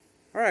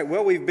All right,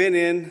 well, we've been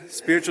in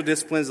spiritual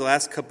disciplines the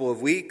last couple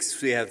of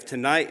weeks. We have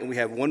tonight, and we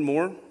have one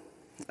more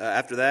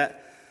after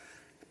that.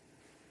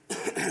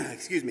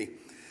 Excuse me.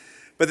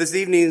 But this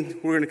evening,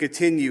 we're going to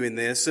continue in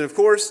this. And of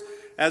course,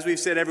 as we've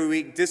said every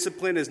week,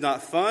 discipline is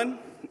not fun.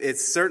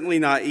 It's certainly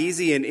not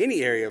easy in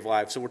any area of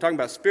life. So we're talking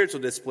about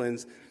spiritual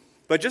disciplines.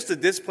 But just to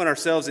discipline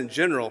ourselves in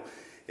general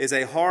is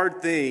a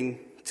hard thing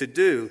to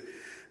do.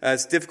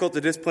 It's difficult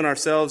to discipline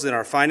ourselves in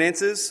our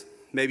finances.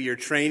 Maybe you're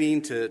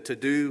training to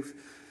do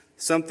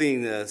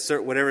something,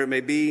 whatever it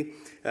may be,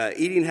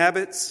 eating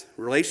habits,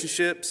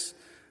 relationships.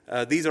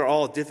 These are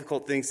all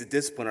difficult things to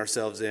discipline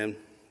ourselves in,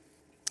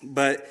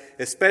 but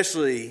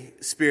especially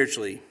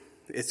spiritually,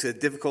 it's a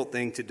difficult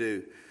thing to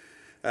do.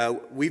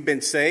 We've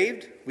been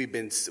saved, we've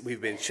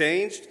been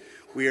changed.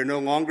 We are no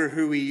longer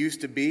who we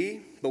used to be,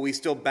 but we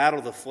still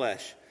battle the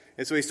flesh,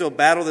 and so we still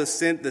battle the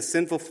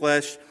sinful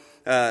flesh,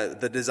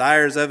 the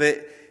desires of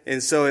it,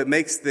 and so it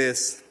makes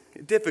this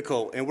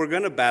difficult. And we're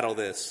going to battle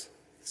this.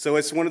 So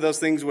it's one of those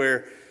things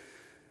where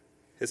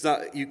it's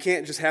not, you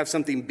can't just have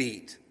something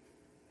beat.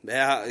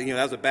 That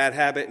was a bad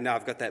habit, and now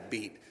I've got that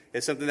beat.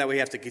 It's something that we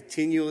have to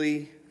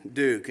continually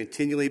do,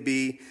 continually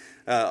be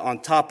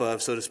on top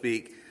of, so to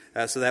speak,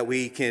 so that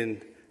we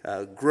can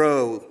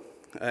grow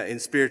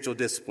in spiritual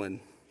discipline.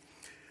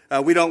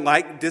 We don't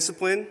like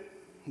discipline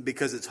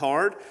because it's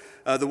hard.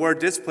 The word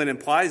discipline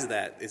implies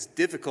that. It's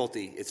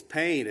difficulty, it's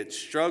pain, it's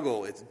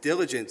struggle, it's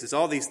diligence, it's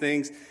all these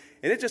things,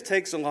 and it just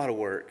takes a lot of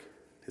work.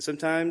 And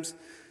sometimes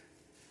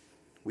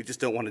we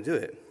just don't want to do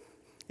it.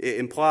 It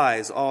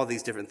implies all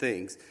these different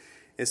things.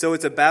 And so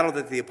it's a battle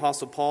that the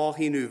Apostle Paul,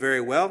 he knew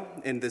very well.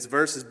 And this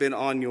verse has been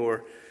on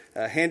your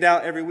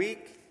handout every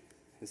week.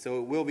 And so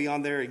it will be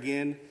on there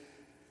again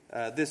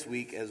this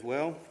week as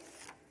well.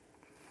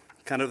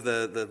 Kind of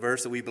the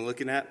verse that we've been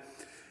looking at.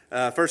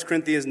 1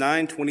 Corinthians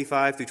 9,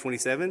 25 through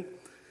 27. It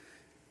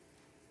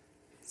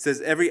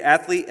says, "Every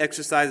athlete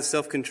exercises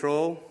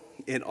self-control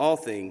in all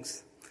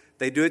things.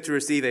 They do it to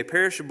receive a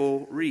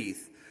perishable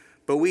wreath,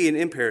 but we an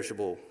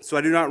imperishable. So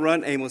I do not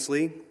run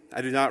aimlessly.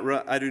 I do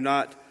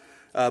not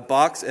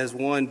box as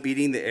one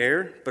beating the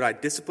air, but I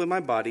discipline my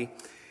body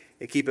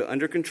and keep it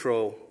under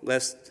control,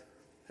 lest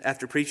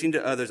after preaching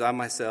to others, I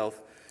myself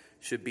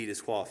should be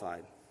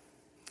disqualified."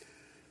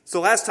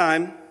 So last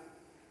time,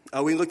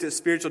 we looked at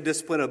spiritual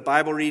discipline of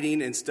Bible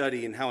reading and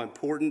study and how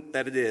important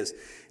that it is.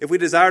 If we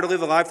desire to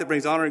live a life that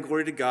brings honor and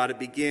glory to God, it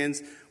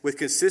begins with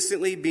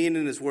consistently being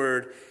in His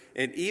Word.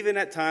 And even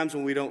at times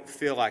when we don't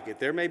feel like it,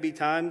 there may be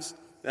times,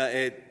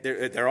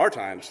 there are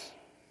times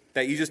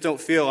that you just don't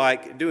feel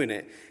like doing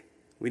it.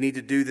 We need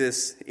to do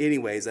this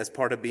anyways. That's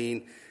part of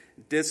being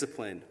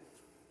disciplined.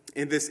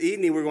 And this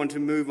evening, we're going to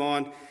move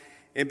on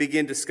and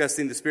begin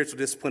discussing the spiritual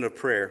discipline of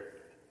prayer.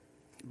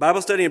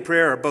 Bible study and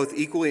prayer are both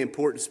equally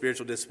important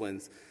spiritual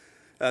disciplines.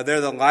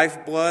 They're the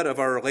lifeblood of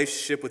our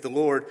relationship with the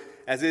Lord,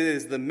 as it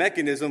is the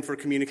mechanism for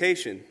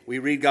communication. We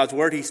read God's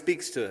Word, He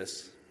speaks to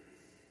us.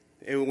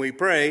 And when we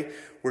pray,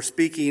 we're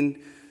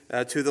speaking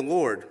to the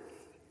Lord.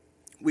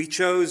 I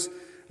chose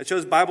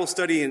Bible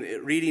study and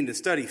reading to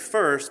study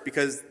first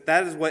because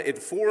that is what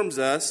informs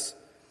us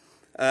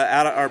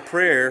out of our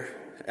prayer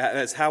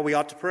as how we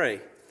ought to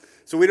pray.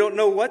 So we don't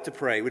know what to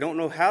pray. We don't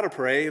know how to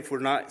pray if we're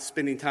not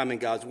spending time in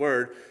God's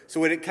Word.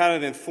 So it kind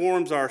of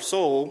informs our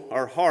soul,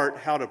 our heart,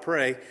 how to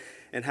pray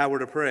and how we're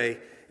to pray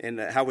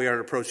and how we are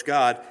to approach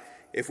God.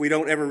 If we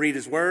don't ever read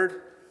His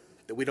Word,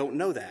 we don't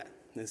know that.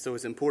 And so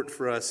it's important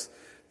for us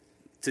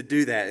to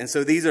do that. And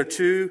so these are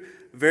two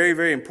very,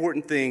 very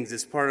important things.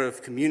 As part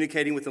of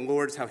communicating with the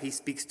Lord, is how He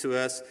speaks to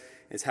us,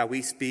 is how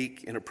we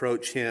speak and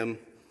approach Him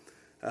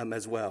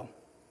as well.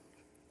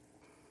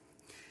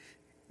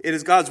 It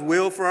is God's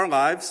will for our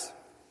lives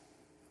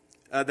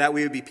that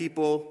we would be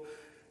people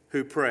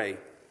who pray.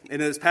 And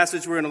in this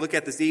passage we're going to look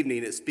at this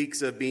evening, it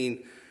speaks of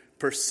being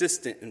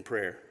persistent in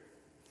prayer.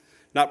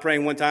 Not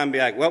praying one time and be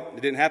like, well,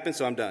 it didn't happen,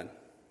 so I'm done.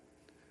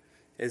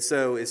 And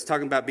so it's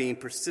talking about being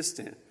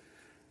persistent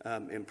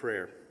in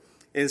prayer.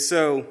 And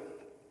so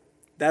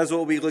that is what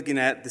we'll be looking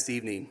at this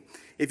evening.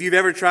 If you've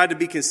ever tried to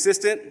be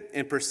consistent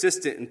and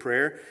persistent in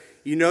prayer,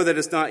 you know that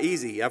it's not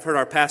easy. I've heard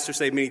our pastor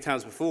say many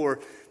times before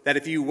that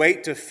if you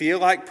wait to feel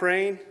like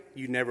praying,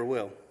 you never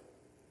will.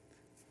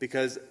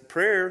 Because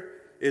prayer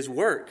is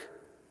work.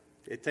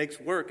 It takes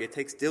work. It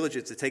takes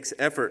diligence. It takes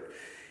effort.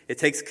 It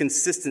takes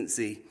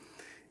consistency.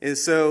 And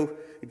so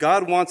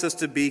God wants us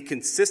to be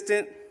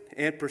consistent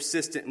and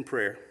persistent in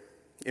prayer.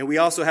 And we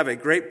also have a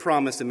great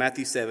promise in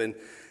Matthew 7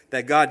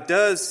 that God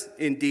does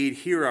indeed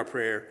hear our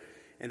prayer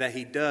and that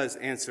He does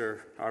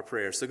answer our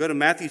prayer. So go to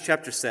Matthew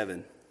chapter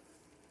 7.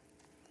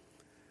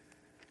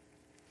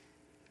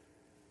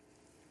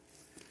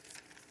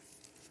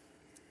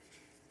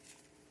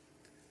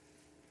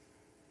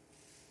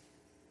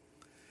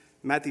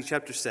 Matthew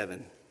chapter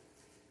 7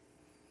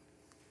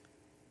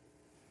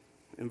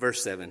 and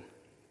verse 7.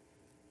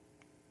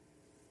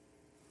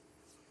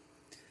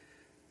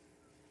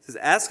 It says,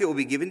 "Ask, it will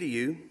be given to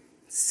you.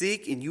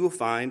 Seek, and you will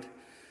find.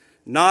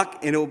 Knock,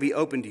 and it will be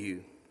opened to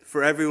you.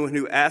 For everyone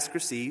who asks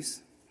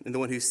receives, and the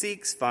one who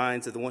seeks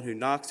finds, and the one who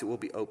knocks it will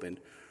be opened.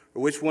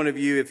 Or which one of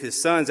you, if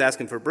his sons ask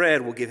him for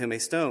bread, will give him a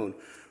stone?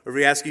 Or if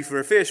he asks you for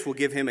a fish, will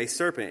give him a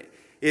serpent?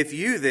 If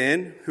you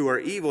then, who are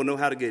evil, know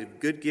how to give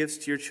good gifts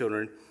to your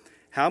children,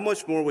 how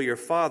much more will your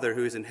Father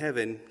who is in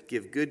heaven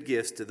give good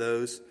gifts to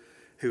those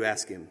who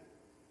ask him?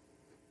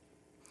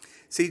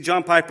 See,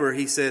 John Piper,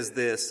 he says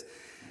this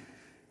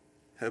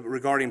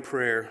regarding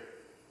prayer.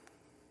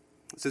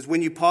 It says,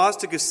 when you pause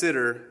to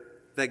consider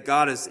that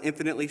God is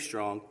infinitely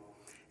strong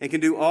and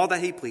can do all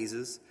that he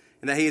pleases,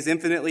 and that he is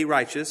infinitely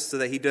righteous, so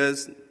that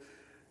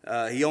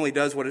he only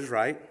does what is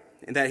right,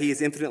 and that he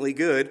is infinitely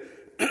good,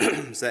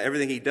 so that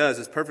everything he does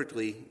is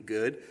perfectly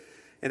good,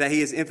 and that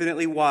he is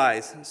infinitely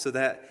wise, so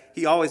that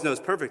he always knows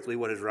perfectly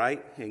what is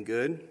right and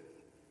good,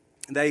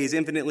 and that he is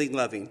infinitely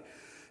loving,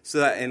 so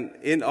that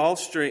in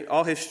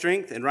all his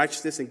strength and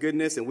righteousness and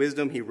goodness and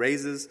wisdom, he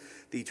raises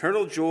the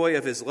eternal joy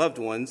of his loved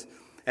ones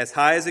as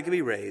high as it can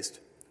be raised.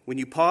 When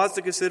you pause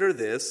to consider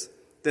this,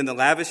 then the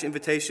lavish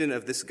invitation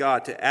of this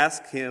God to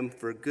ask him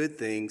for good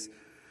things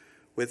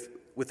with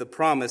the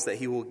promise that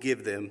he will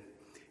give them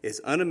is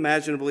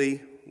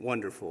unimaginably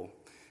wonderful.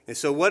 And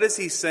so what is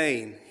he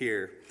saying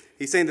here?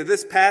 He's saying that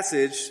this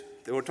passage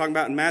that we're talking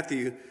about in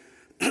Matthew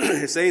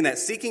is saying that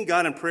seeking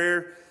God in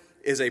prayer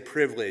is a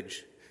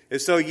privilege.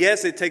 And so,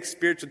 yes, it takes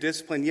spiritual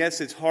discipline.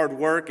 Yes, it's hard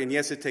work. And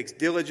yes, it takes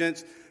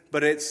diligence.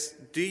 But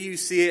do you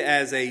see it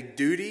as a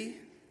duty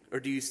or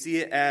do you see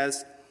it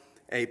as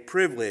a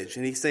privilege?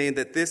 And he's saying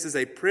that this is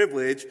a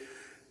privilege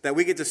that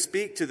we get to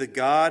speak to the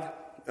God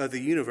of the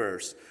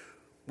universe.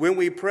 When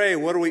we pray,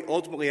 what are we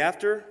ultimately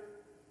after?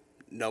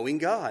 Knowing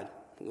God,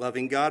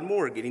 loving God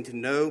more, getting to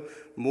know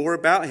more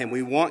about him.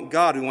 We want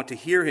God. We want to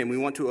hear him. We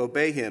want to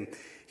obey him.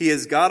 He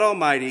is God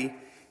Almighty,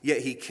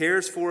 yet he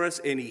cares for us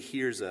and he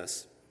hears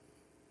us.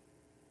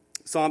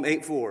 Psalm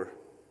 8:4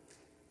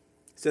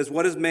 says,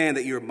 what is man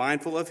that you are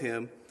mindful of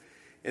him,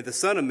 and the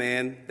Son of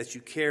Man that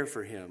you care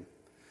for him?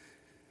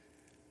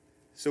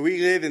 So we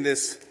live in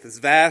this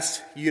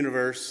vast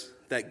universe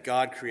that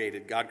God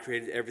created. God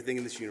created everything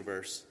in this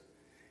universe.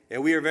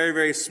 And we are very,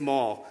 very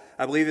small.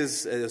 I believe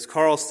as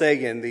Carl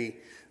Sagan,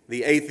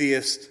 the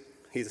atheist,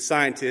 he's a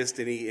scientist,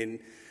 and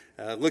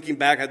looking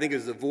back, I think it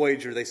was the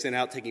Voyager they sent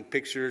out taking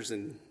pictures,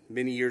 and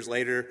many years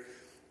later,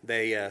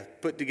 they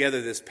put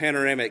together this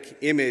panoramic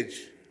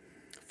image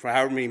for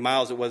however many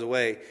miles it was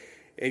away,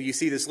 and you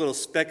see this little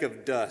speck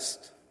of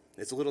dust.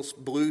 It's a little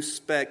blue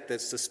speck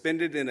that's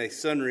suspended in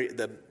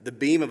the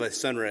beam of a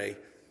sun ray.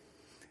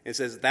 It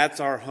says, that's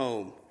our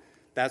home.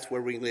 That's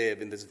where we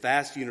live. In this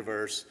vast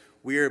universe,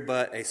 we are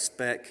but a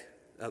speck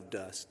of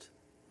dust.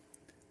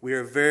 We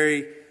are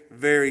very,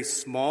 very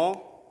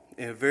small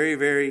and very,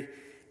 very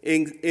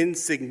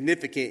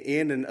insignificant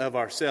in and of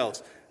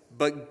ourselves.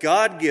 But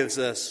God gives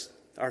us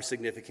our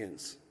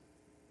significance.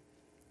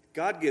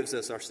 God gives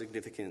us our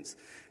significance.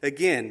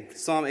 Again,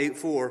 Psalm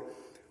 8:4,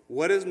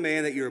 what is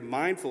man that you're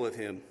mindful of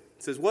him?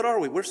 It says, what are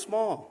we? We're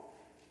small,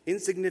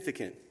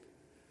 insignificant.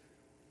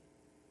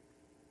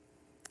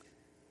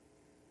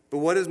 But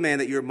what is man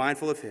that you're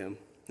mindful of him,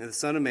 and the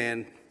Son of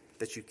Man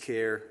that you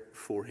care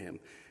for him?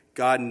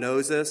 God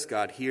knows us,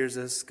 God hears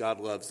us,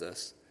 God loves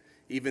us,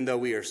 even though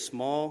we are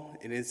small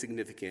and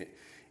insignificant.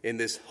 In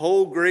this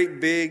whole great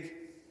big,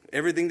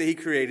 everything that he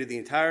created, the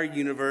entire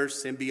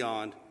universe and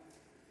beyond,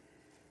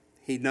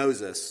 he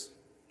knows us.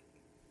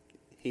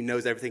 He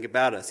knows everything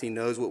about us. He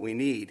knows what we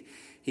need.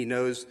 He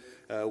knows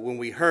when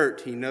we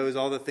hurt. He knows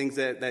all the things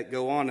that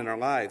go on in our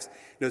lives.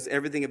 He knows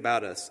everything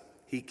about us.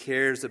 He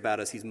cares about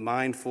us. He's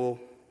mindful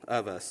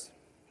of us.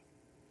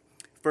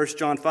 1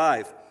 John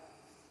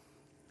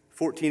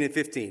 5:14 and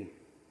 15.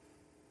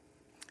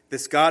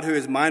 This God who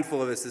is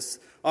mindful of us, this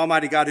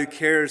Almighty God who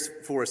cares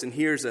for us and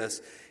hears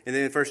us. And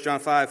then in 1 John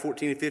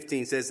 5:14 and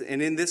 15 says,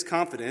 and in this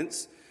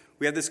confidence,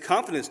 we have this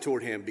confidence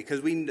toward him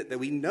because we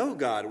know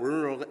God.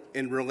 We're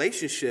in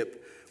relationship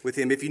with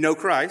him. If you know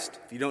Christ,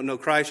 if you don't know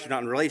Christ, you're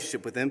not in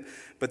relationship with him.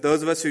 But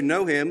those of us who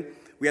know him,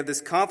 we have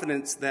this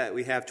confidence that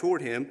we have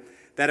toward him,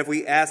 that if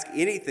we ask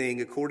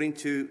anything according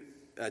to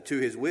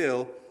his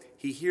will,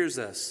 he hears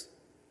us.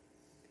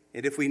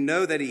 And if we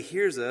know that he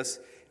hears us,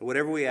 and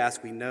whatever we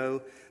ask, we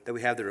know that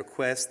we have the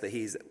request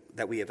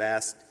that we have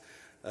asked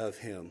of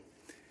him.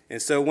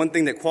 And so one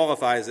thing that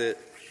qualifies it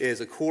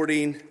is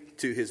according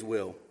to his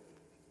will.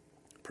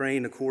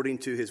 Praying according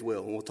to his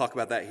will. And we'll talk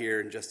about that here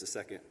in just a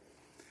second.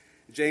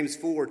 James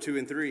 4:2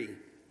 and 3.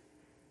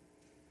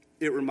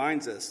 It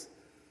reminds us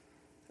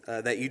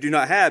that you do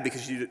not have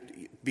because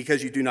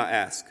you do not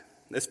ask.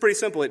 That's pretty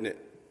simple, isn't it?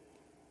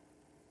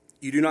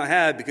 You do not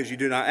have because you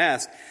do not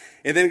ask.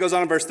 And then it goes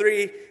on in verse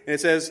 3, and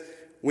it says,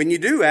 when you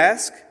do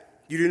ask,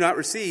 you do not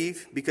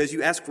receive because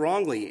you ask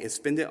wrongly and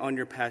spend it on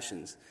your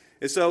passions.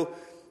 And so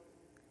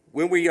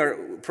when we are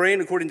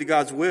praying according to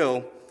God's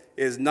will,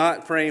 is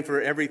not praying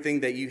for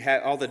everything that you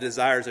have, all the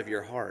desires of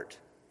your heart.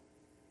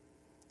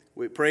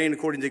 We're praying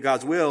according to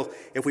God's will.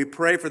 If we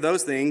pray for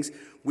those things,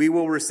 we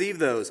will receive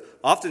those.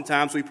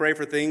 Oftentimes we pray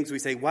for things, we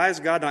say, why is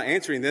God not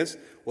answering this?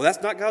 Well,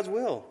 that's not God's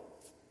will.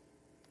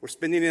 We're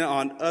spending it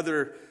on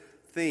other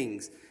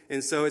things.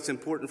 And so it's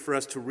important for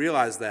us to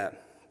realize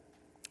that.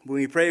 When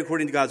we pray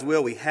according to God's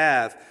will, we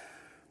have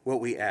what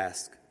we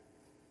ask.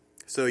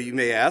 So you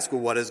may ask,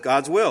 well, what is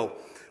God's will?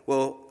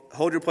 Well,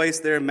 hold your place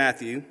there in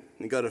Matthew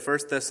and go to 1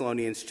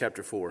 Thessalonians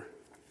chapter 4.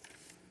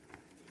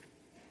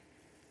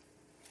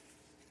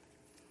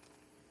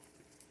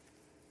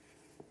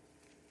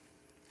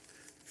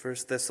 1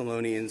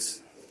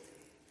 Thessalonians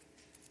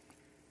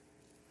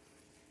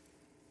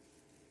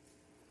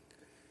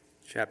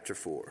chapter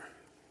 4.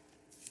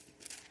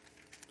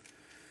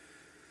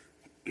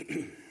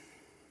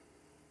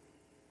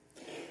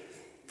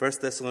 1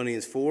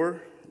 Thessalonians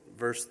 4,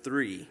 verse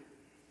 3.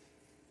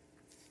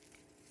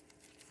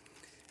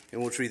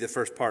 And we'll read the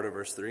first part of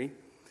verse 3.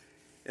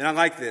 And I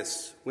like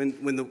this.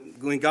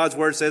 When God's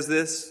word says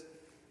this,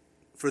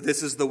 for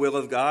this is the will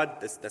of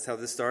God, that's how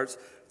this starts.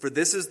 For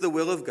this is the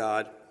will of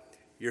God,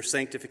 your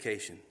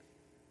sanctification.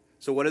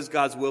 So what is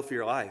God's will for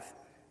your life?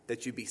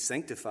 That you be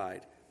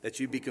sanctified, that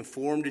you be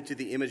conformed into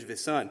the image of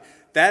his Son.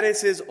 That is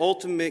his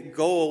ultimate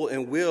goal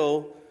and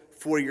will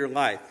for your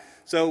life.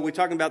 So we're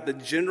talking about the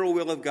general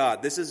will of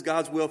God. This is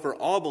God's will for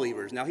all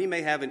believers. Now, he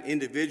may have an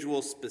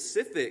individual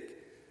specific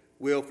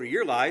will for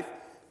your life,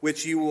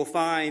 which you will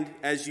find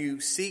as you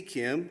seek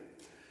him.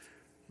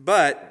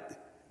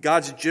 But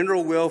God's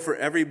general will for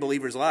every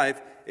believer's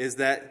life is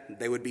that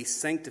they would be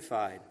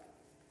sanctified,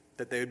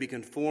 that they would be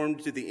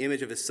conformed to the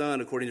image of his Son,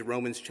 according to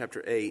Romans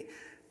chapter 8.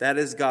 That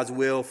is God's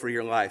will for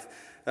your life.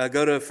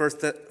 Go to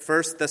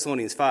 1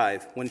 Thessalonians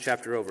 5, one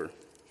chapter over.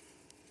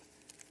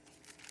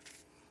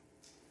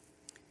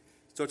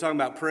 So we're talking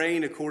about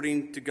praying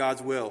according to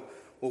God's will.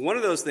 Well, one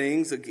of those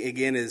things,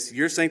 again, is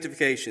your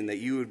sanctification, that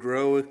you would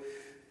grow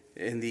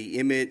in the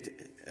image,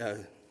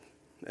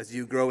 as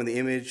you grow in the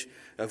image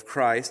of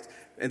Christ.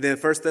 And then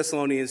 1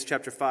 Thessalonians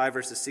chapter 5,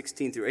 verses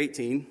 16 through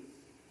 18.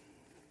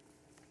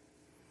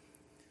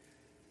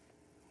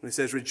 When it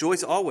says,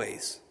 rejoice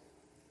always,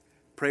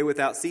 pray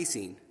without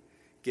ceasing,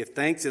 give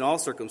thanks in all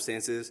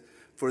circumstances,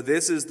 for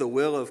this is the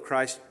will of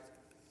Christ.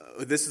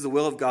 This is the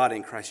will of God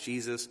in Christ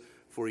Jesus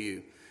for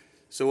you.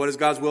 So what is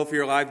God's will for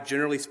your life,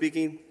 generally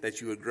speaking?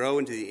 That you would grow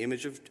into the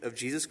image of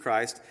Jesus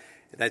Christ,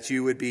 that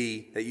you would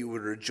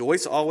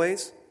rejoice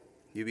always,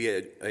 you'd be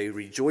a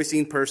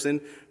rejoicing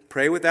person,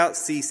 pray without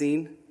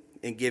ceasing,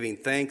 and giving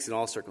thanks in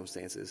all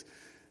circumstances. It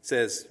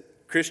says,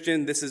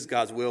 Christian, this is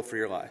God's will for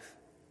your life.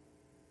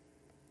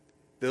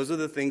 Those are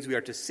the things we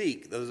are to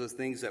seek. Those are the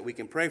things that we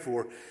can pray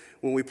for.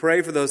 When we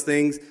pray for those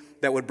things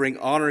that would bring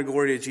honor and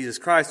glory to Jesus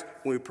Christ,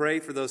 when we pray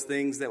for those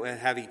things that would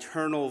have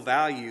eternal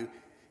value,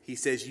 he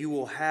says you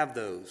will have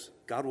those.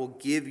 God will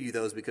give you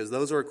those because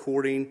those are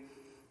according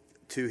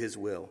to his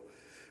will.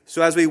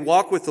 So as we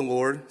walk with the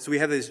Lord, so we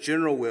have this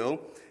general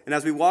will, and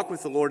as we walk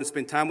with the Lord and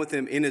spend time with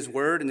him in his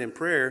word and in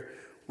prayer,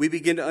 we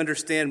begin to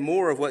understand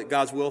more of what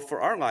God's will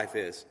for our life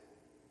is.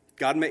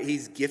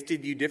 He's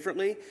gifted you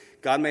differently.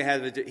 God may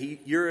have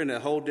you're in a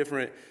whole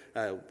different.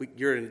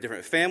 You're in a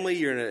different family.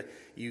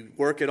 You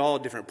work at all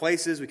different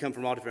places. We come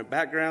from all different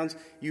backgrounds.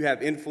 You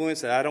have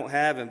influence that I don't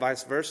have, and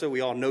vice versa.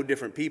 We all know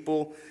different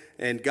people,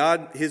 and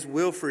God, his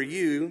will for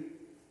you,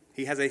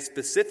 he has a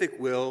specific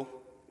will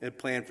and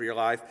plan for your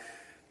life.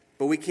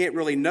 But we can't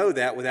really know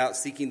that without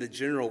seeking the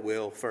general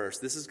will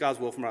first. This is God's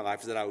will for my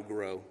life: is that I would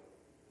grow,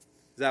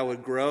 that I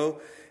would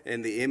grow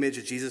in the image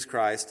of Jesus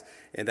Christ,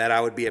 and that I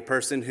would be a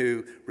person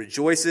who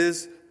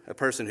rejoices, a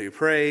person who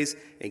prays,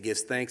 and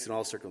gives thanks in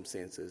all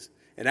circumstances.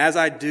 And as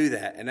I do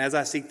that, and as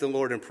I seek the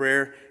Lord in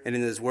prayer and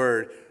in his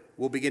word,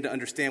 we'll begin to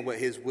understand what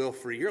his will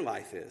for your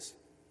life is.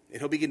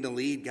 And he'll begin to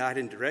lead, guide,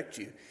 and direct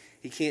you.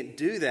 He can't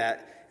do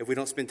that if we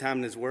don't spend time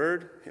in his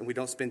word and we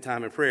don't spend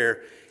time in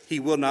prayer. He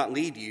will not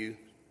lead you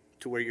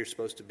to where you're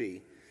supposed to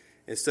be.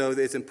 And so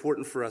it's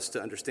important for us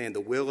to understand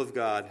the will of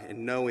God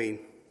and knowing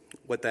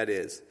what that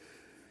is.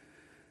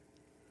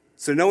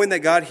 So knowing that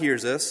God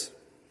hears us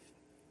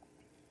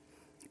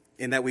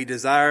and that we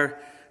desire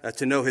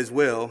to know his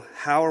will,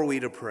 how are we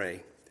to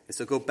pray? And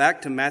so go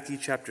back to Matthew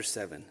chapter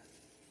 7.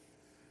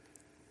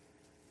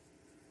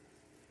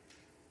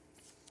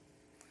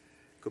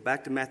 Go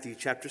back to Matthew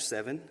chapter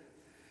 7,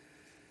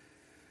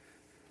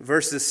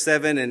 verses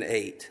 7 and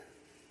 8.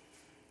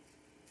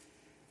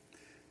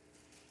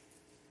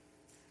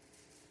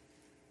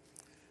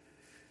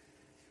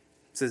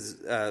 It says,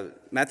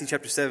 Matthew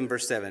chapter 7,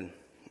 verse 7.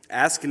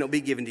 Ask and it will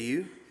be given to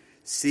you.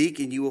 Seek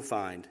and you will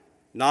find.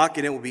 Knock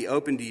and it will be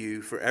opened to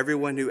you. For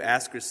everyone who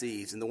asks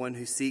receives, and the one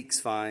who seeks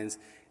finds,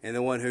 and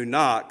the one who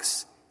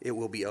knocks it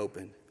will be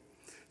opened.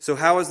 So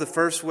how is the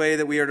first way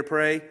that we are to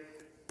pray?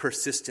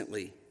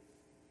 Persistently.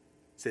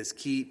 It says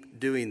keep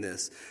doing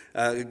this.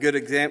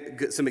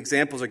 Some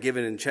examples are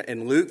given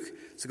in Luke.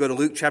 So go to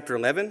Luke chapter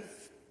 11.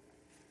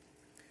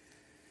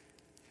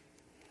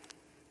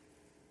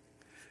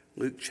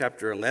 Luke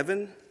chapter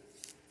 11.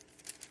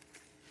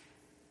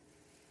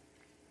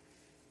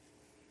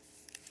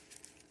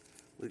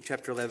 Luke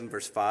chapter 11,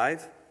 verse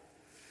 5.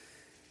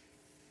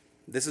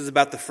 This is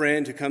about the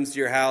friend who comes to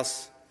your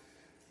house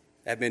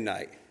at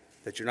midnight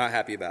that you're not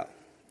happy about.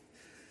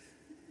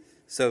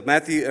 So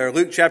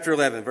Luke chapter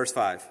 11, verse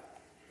 5.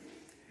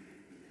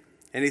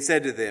 And he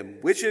said to them,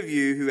 which of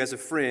you who has a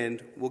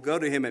friend will go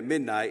to him at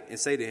midnight and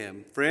say to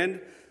him,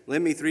 friend,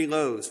 lend me 3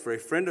 loaves, for a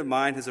friend of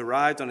mine has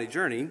arrived on a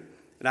journey,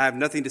 and I have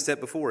nothing to set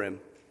before him.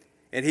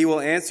 And he will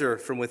answer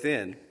from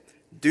within,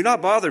 do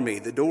not bother me.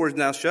 The door is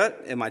now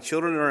shut, and my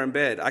children are in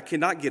bed. I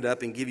cannot get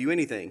up and give you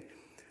anything.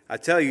 I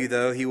tell you,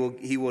 though, he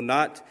will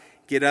not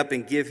get up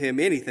and give him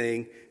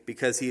anything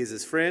because he is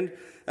his friend.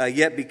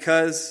 Yet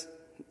because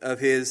of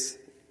his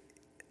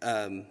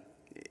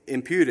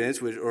impudence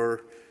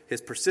or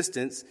his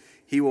persistence,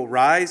 he will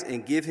rise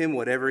and give him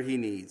whatever he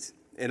needs.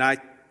 And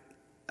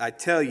I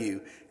tell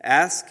you,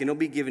 ask and it will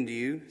be given to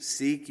you.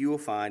 Seek, you will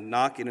find.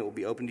 Knock and it will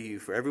be opened to you.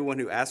 For everyone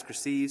who asks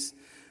receives.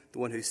 The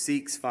one who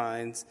seeks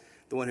finds.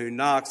 The one who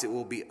knocks, it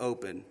will be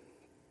open.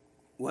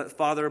 What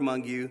father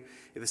among you,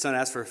 if his son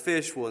asks for a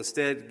fish, will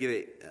instead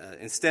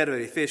of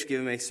a fish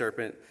give him a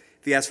serpent?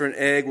 If he asks for an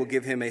egg, will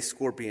give him a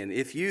scorpion?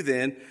 If you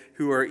then,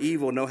 who are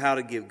evil, know how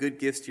to give good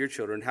gifts to your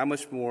children, how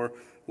much more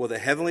will the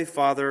heavenly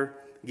Father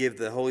give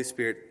the Holy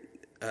Spirit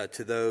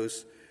to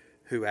those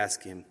who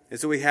ask him? And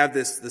so we have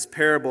this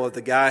parable of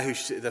the guy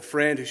the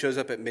friend who shows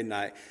up at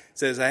midnight.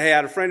 Says, hey, I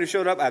had a friend who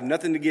showed up. I have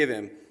nothing to give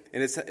him.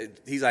 And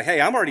he's like,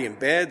 hey, I'm already in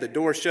bed. The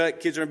door's shut.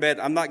 Kids are in bed.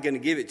 I'm not going to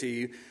give it to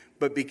you.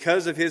 But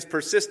because of his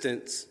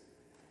persistence,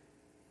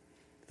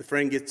 the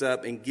friend gets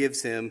up and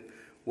gives him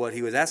what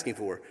he was asking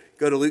for.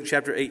 Go to Luke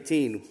chapter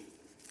 18.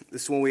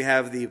 This is when we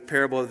have the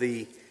parable of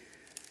the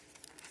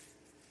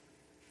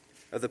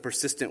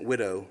persistent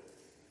widow.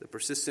 The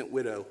persistent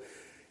widow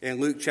in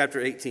Luke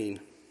chapter 18.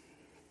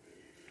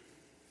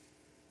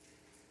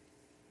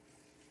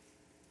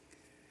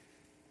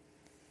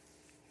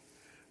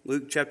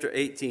 Luke chapter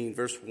 18,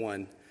 verse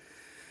 1. It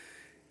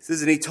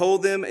says, and he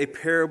told them a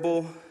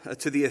parable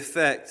to the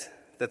effect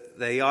that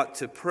they ought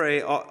to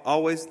pray,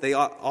 always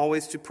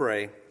to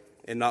pray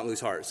and not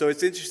lose heart. So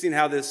it's interesting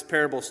how this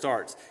parable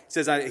starts. He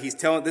says,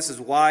 this is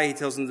why he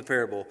tells them the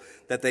parable,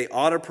 that they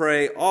ought to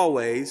pray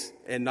always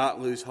and not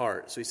lose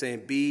heart. So he's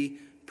saying, be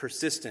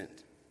persistent.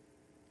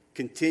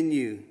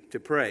 Continue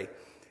to pray.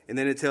 And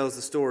then it tells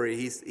the story.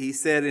 He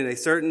said in a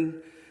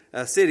certain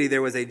city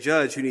there was a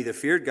judge who neither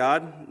feared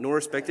God nor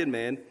respected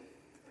man.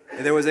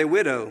 And there was a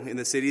widow in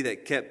the city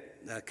that kept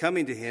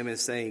coming to him and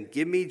saying,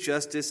 give me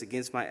justice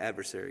against my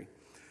adversary.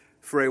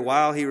 For a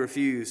while he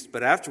refused,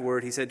 but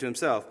afterward he said to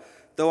himself,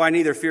 though I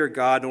neither fear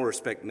God nor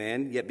respect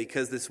man, yet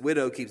because this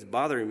widow keeps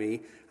bothering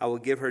me, I will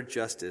give her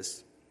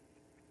justice,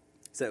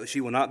 so that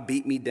she will not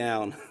beat me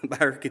down by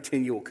her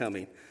continual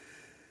coming.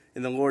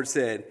 And the Lord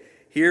said,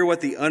 hear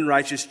what the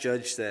unrighteous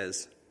judge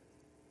says.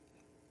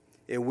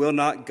 And will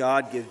not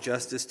God give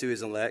justice to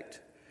his elect,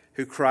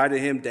 who cry to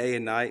him day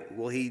and night?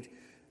 Will he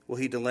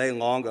delay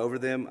long over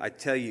them? I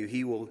tell you,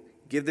 he will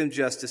give them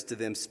justice to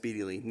them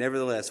speedily.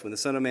 Nevertheless, when the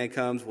Son of Man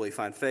comes, will he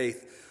find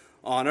faith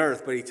on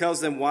earth? But he tells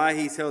them why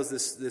he tells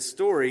this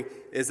story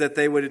is that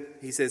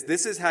he says,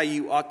 this is how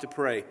you ought to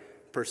pray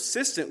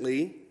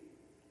persistently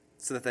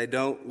so that they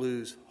don't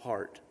lose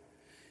heart.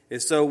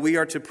 And so we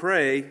are to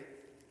pray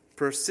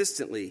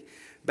persistently.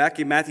 Back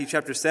in Matthew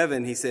chapter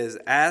 7, he says,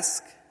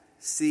 ask,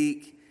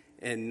 seek,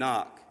 and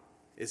knock.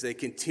 Is a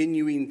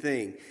continuing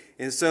thing.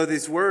 And so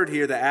this word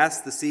here, the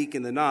ask, the seek,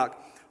 and the knock,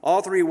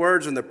 all 3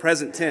 words are in the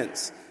present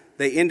tense.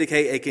 They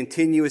indicate a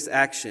continuous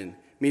action,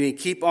 meaning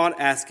keep on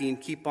asking,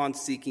 keep on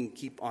seeking,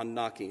 keep on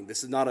knocking.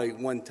 This is not a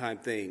one-time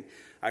thing.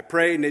 I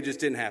prayed and it just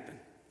didn't happen,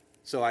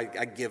 so I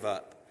give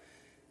up.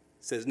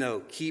 It says,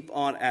 no, keep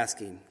on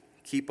asking,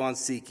 keep on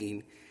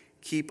seeking,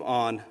 keep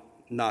on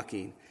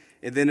knocking.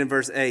 And then in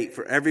verse 8,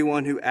 for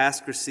everyone who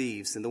asks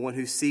receives, and the one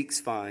who seeks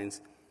finds,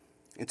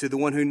 and to the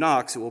one who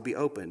knocks it will be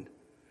opened.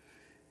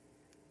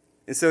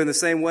 And so in the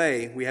same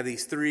way, we have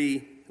these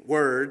 3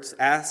 words,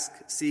 ask,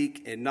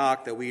 seek, and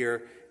knock, that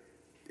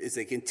is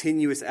a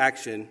continuous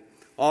action.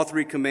 All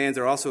 3 commands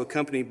are also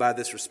accompanied by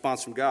this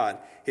response from God.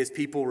 His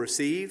people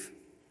receive,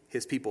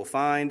 his people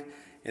find,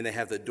 and they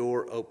have the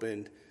door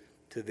opened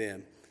to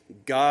them.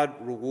 God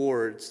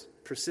rewards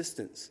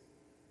persistence.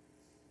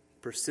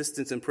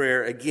 Persistence in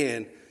prayer,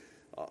 again,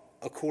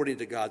 according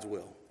to God's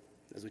will,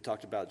 as we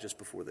talked about just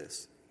before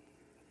this.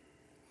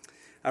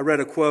 I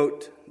read a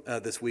quote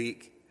this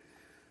week,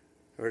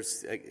 or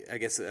I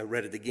guess I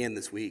read it again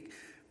this week,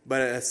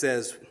 but it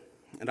says,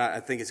 and I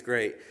think it's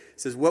great,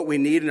 it says, what we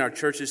need in our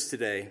churches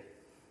today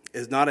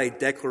is not a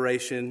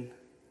declaration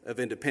of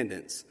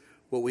independence.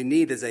 What we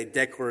need is a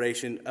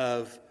declaration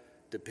of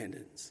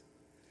dependence.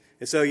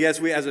 And so, yes,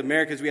 we as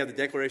Americans, we have the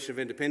Declaration of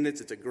Independence.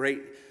 It's a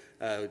great,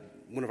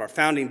 one of our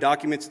founding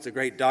documents. It's a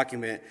great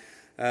document.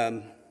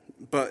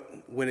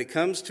 But when it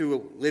comes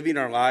to living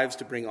our lives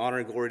to bring honor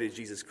and glory to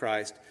Jesus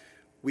Christ,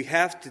 we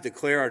have to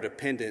declare our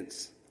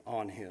dependence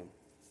on him.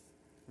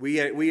 We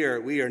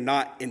are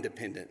not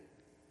independent.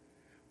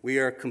 We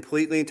are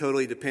completely and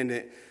totally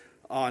dependent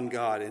on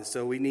God. And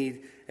so we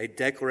need a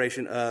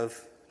declaration of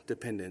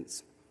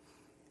dependence.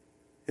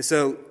 And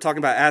so talking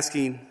about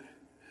asking,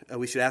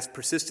 we should ask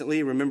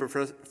persistently. Remember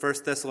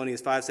 1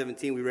 Thessalonians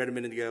 5:17, we read a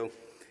minute ago.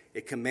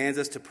 It commands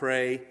us to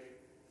pray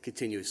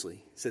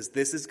continuously. It says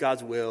this is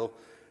God's will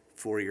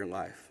for your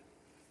life.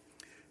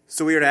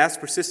 So we are to ask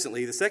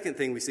persistently. The second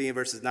thing we see in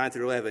verses 9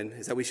 through 11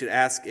 is that we should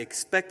ask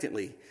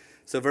expectantly.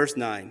 So verse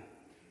 9.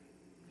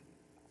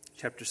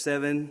 chapter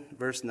 7,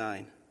 verse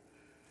 9.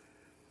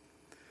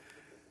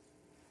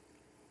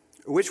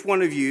 Which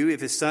one of you,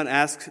 if his son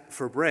asks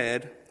for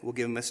bread, will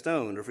give him a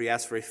stone? Or if he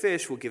asks for a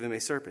fish, will give him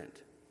a serpent?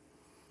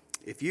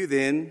 If you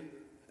then,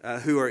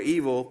 who are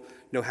evil,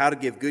 know how to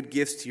give good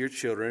gifts to your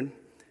children,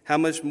 how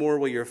much more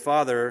will your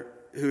Father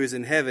who is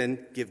in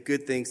heaven give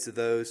good things to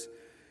those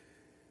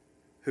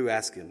who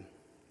ask him?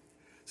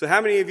 So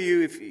how many of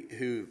you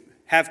who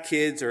have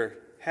kids or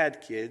had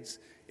kids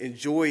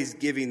enjoys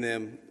giving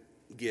them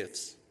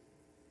gifts?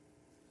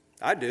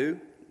 I do.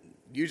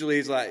 Usually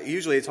it's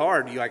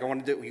hard. You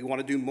want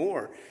to do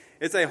more.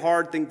 It's a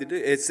hard thing to do.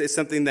 It's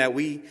something that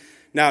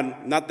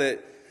not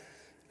that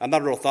I'm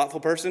not a real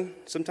thoughtful person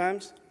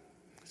sometimes,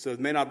 so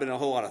it may not have been a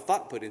whole lot of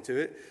thought put into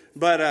it,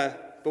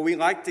 but we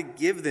like to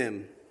give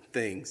them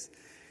things.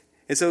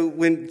 And so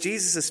when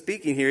Jesus is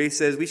speaking here, he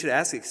says we should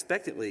ask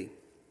expectantly.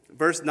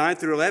 Verse 9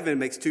 through 11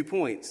 makes 2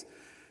 points.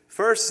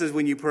 First says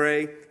when you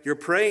pray, you're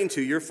praying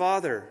to your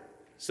Father.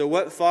 So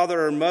what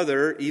father or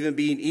mother, even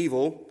being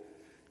evil,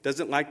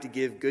 doesn't like to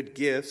give good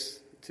gifts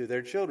to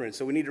their children?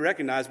 So we need to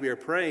recognize we are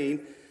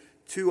praying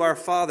to our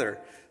Father.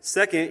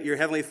 Second, your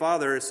Heavenly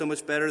Father is so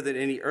much better than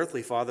any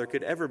earthly father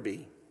could ever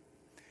be.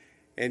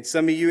 And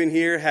some of you in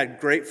here had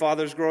great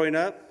fathers growing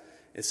up,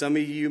 and some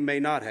of you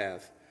may not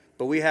have.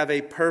 But we have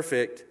a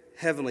perfect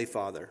Heavenly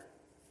Father.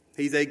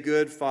 He's a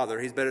good Father.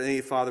 He's better than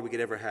any father we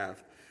could ever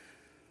have.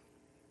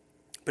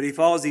 But he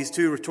follows these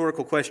 2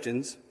 rhetorical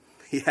questions.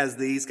 He has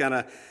these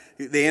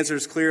the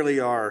answers clearly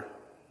are,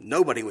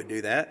 nobody would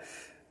do that.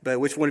 But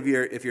which one of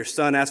you, if your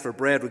son asked for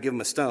bread, would give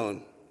him a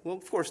stone? Well,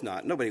 of course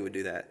not. Nobody would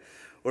do that.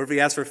 Or if he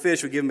asked for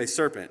fish, would give him a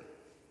serpent?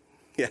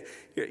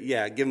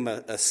 Yeah, give him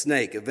a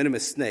snake, a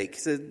venomous snake.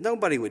 He says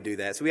nobody would do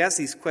that. So we ask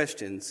these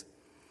questions,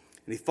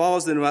 and he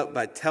follows them up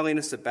by telling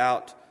us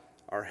about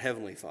our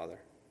Heavenly Father.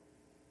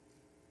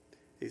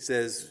 He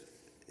says,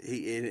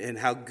 and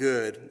how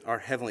good our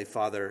Heavenly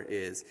Father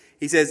is.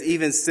 He says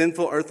even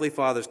sinful earthly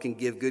fathers can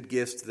give good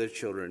gifts to their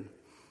children.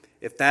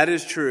 If that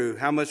is true,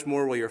 how much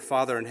more will your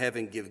Father in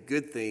heaven give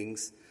good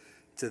things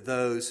to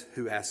those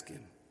who ask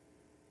him?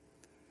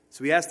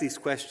 So we ask these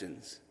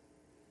questions.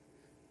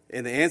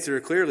 And the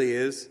answer clearly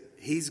is,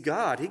 he's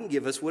God. He can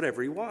give us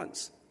whatever he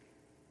wants.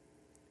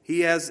 He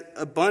has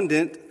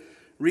abundant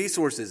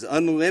resources,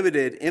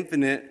 unlimited,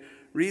 infinite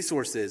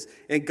resources.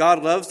 And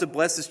God loves to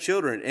bless his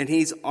children, and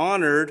he's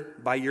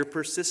honored by your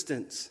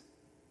persistence.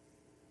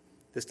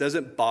 This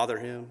doesn't bother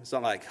him. It's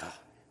not like,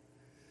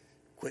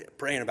 quit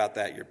praying about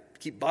that. You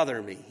keep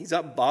bothering me. He's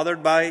not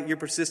bothered by your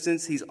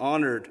persistence. He's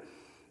honored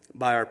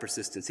by our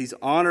persistence. He's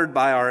honored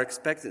by our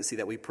expectancy,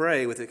 that we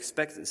pray with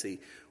expectancy.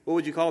 What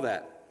would you call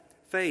that?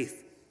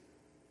 Faith.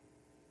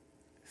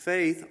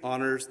 Faith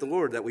honors the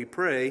Lord, that we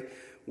pray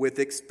with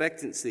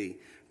expectancy.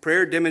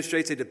 Prayer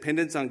demonstrates a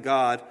dependence on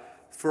God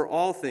for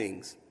all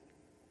things.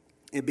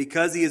 And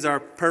because he is our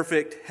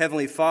perfect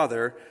Heavenly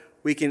Father,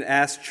 we can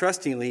ask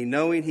trustingly,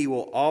 knowing he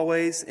will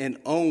always and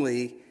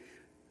only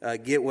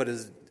give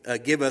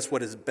us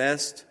what is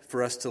best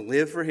for us to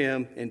live for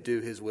him and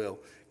do his will.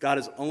 God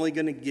is only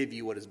going to give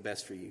you what is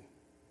best for you.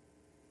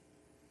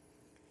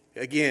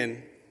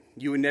 Again,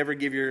 you would never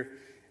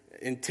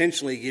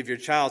intentionally give your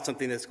child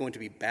something that's going to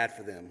be bad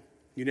for them.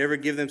 You never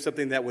give them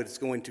something that is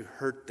going to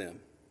hurt them.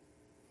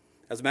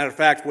 As a matter of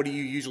fact, what do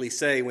you usually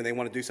say when they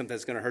want to do something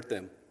that's going to hurt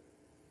them?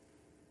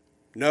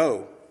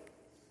 No.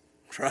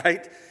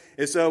 Right?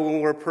 And so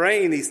when we're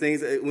praying these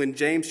things, when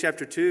James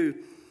chapter 2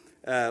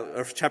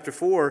 or chapter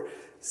 4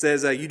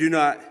 says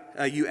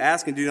you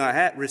ask and do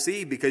not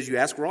receive because you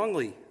ask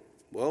wrongly.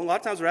 Well, a lot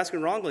of times we're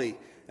asking wrongly,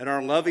 and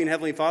our loving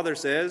Heavenly Father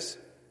says,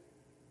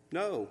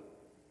 no.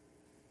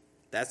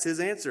 That's his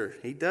answer.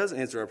 He does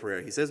answer our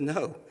prayer. He says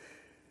no.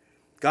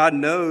 God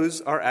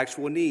knows our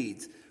actual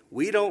needs.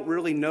 We don't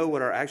really know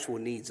what our actual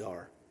needs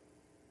are,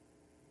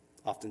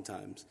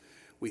 oftentimes.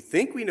 We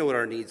think we know what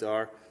our needs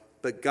are,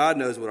 but God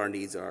knows what our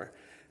needs are.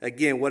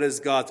 Again, what is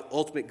God's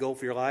ultimate goal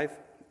for your life?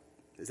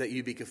 Is that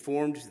you be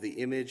conformed to the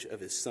image of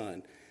his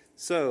Son.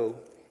 So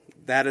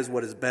that is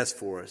what is best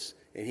for us.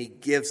 And he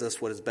gives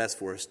us what is best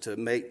for us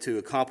to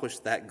accomplish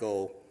that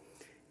goal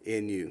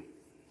in you.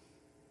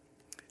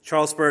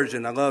 Charles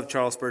Spurgeon, I love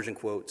Charles Spurgeon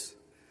quotes.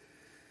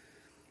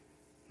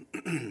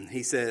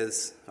 He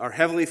says, our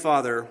Heavenly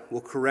Father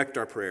will correct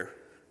our prayer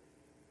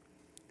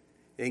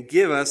and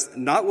give us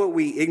not what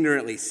we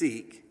ignorantly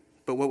seek,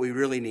 but what we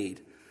really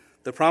need.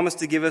 The promise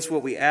to give us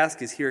what we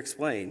ask is here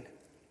explained.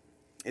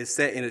 It's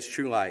set in its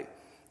true light.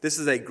 This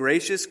is a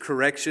gracious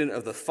correction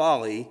of the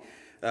folly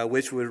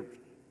which would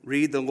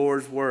read the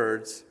Lord's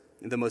words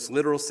in the most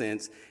literal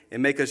sense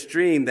and make us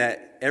dream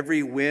that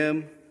every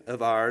whim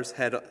of ours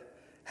had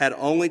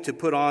only to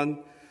put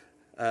on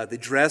the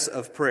dress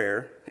of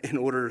prayer in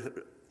order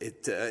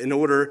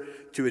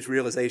to its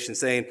realization,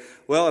 saying,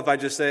 well, if I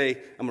just say,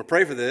 I'm going to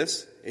pray for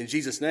this in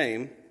Jesus'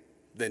 name,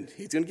 then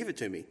he's going to give it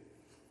to me.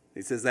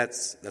 He says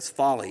that's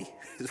folly,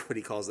 is what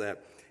he calls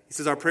that. He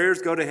says our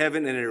prayers go to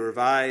heaven in a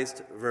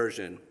revised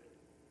version.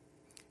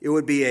 It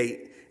would be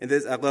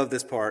I love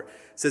this part,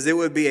 it says it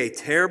would be a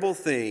terrible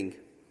thing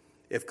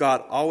if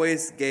God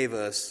always gave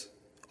us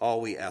all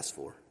we ask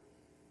for.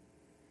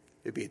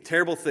 It'd be a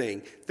terrible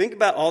thing. Think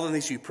about all the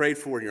things you prayed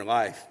for in your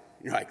life.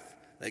 You're like,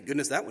 thank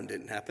goodness that one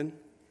didn't happen.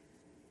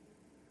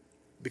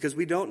 Because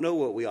we don't know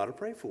what we ought to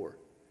pray for.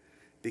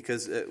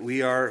 Because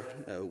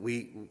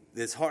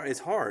it's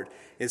hard.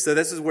 And so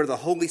this is where the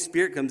Holy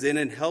Spirit comes in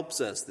and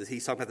helps us.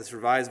 He's talking about this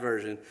revised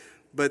version.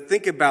 But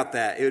think about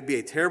that. It would be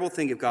a terrible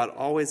thing if God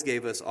always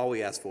gave us all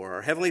we asked for.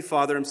 Our Heavenly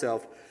Father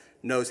himself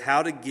knows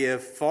how to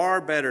give far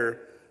better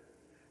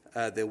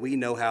than we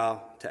know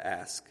how to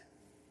ask.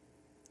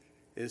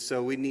 And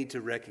so we need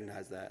to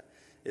recognize that.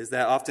 Is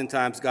that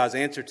oftentimes God's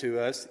answer to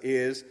us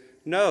is,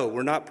 no,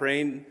 we're not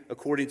praying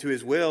according to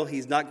his will.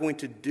 He's not going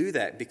to do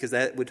that because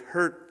that would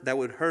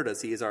hurt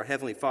us. He is our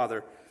Heavenly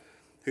Father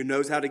who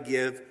knows how to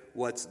give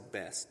what's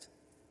best.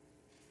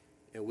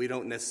 And we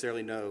don't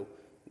necessarily know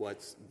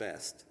what's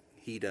best.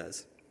 He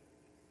does.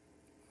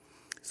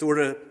 So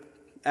we're to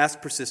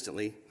ask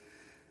persistently.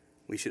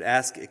 We should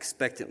ask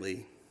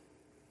expectantly.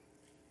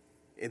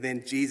 And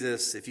then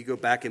Jesus, if you go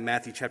back in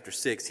Matthew chapter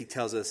 6, he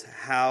tells us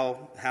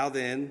how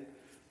then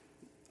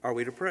are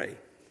we to pray?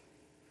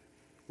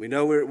 We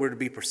know we're to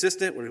be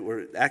persistent,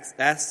 we're to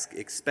ask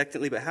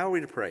expectantly, but how are we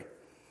to pray?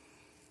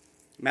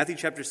 Matthew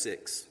chapter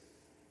 6,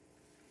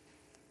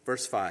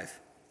 verse 5.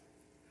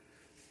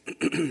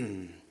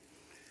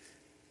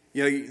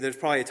 There's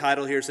probably a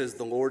title here that says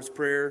the Lord's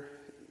Prayer,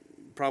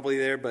 probably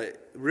there, but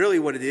really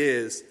what it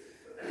is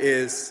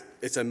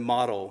it's a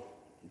model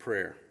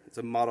prayer. It's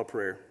a model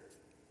prayer.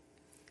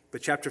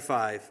 But chapter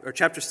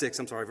 6,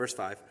 verse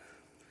 5,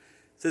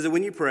 says that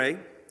when you pray,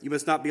 you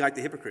must not be like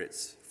the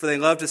hypocrites, for they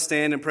love to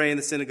stand and pray in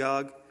the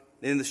synagogue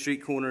and in the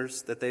street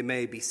corners, that they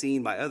may be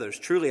seen by others.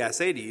 Truly, I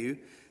say to you,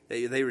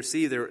 that they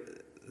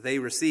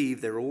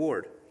receive their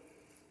reward.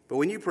 But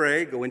when you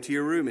pray, go into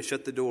your room and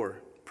shut the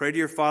door. Pray to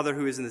your Father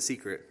who is in the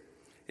secret,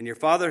 and your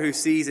Father who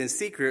sees in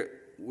secret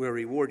will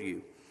reward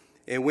you.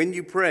 And when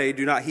you pray,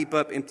 do not heap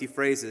up empty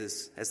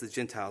phrases as the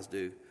Gentiles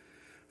do,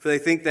 for they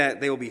think that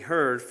they will be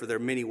heard for their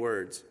many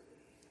words.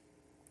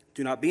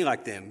 Do not be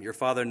like them. Your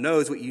Father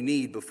knows what you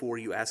need before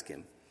you ask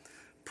him.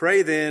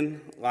 Pray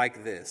then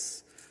like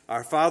this: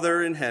 Our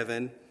Father in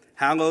heaven,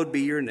 hallowed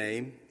be your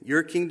name.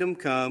 Your kingdom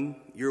come,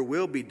 your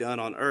will be done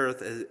on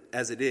earth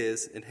as it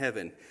is in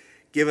heaven.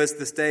 Give us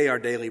this day our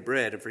daily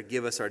bread, and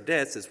forgive us our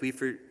debts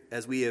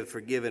as we have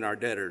forgiven our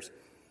debtors.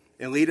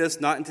 And lead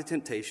us not into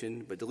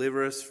temptation, but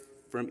deliver us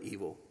from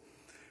evil.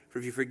 For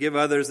if you forgive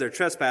others their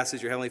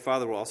trespasses, your heavenly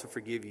Father will also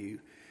forgive you.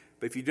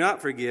 But if you do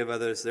not forgive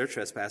others their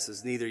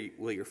trespasses, neither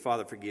will your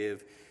Father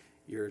forgive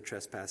your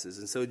trespasses.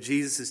 And so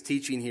Jesus is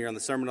teaching here on the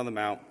Sermon on the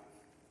Mount,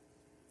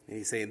 and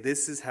he's saying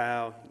this is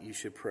how you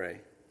should pray.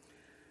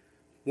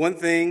 One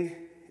thing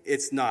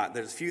it's not.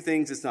 There's a few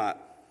things it's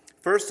not.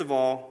 First of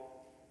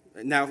all,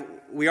 now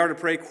we are to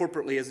pray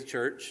corporately as a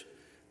church.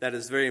 That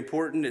is very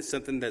important. It's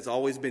something that's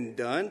always been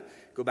done.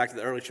 Go back to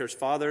the early church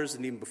fathers,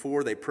 and even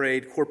before, they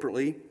prayed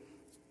corporately.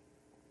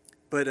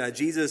 But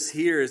Jesus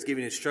here is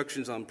giving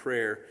instructions on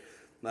prayer,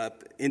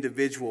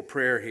 individual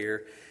prayer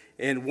here.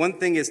 And one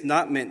thing it's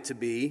not meant to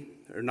be,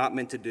 or not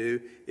meant to do,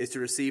 is to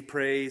receive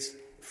praise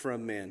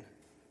from men.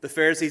 The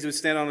Pharisees would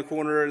stand on a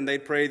corner and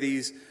they'd pray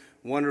these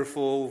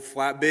wonderful,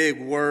 flat,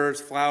 big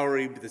words,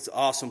 flowery, this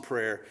awesome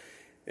prayer.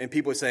 And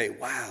people would say,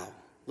 wow,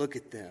 look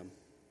at them.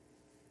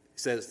 He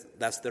says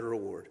that's their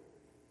reward.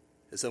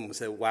 And someone would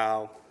say,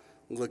 wow,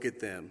 look at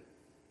them.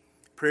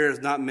 Prayer is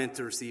not meant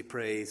to receive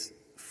praise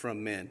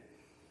from men.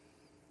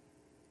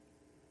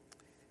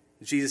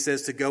 Jesus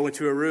says to go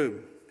into a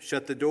room,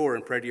 shut the door,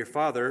 and pray to your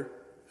Father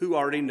who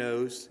already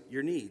knows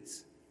your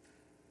needs.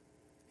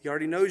 He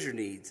already knows your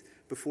needs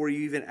before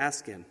you even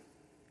ask him.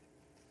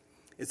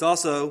 It's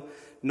also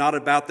not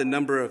about the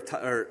number of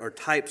or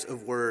types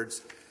of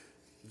words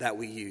that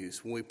we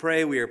use. When we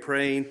pray, we are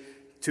praying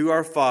to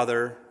our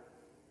Father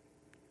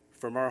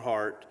from our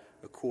heart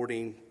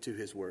according to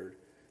his word.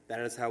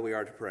 That is how we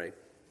are to pray.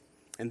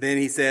 And then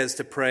he says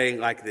to pray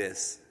like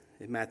this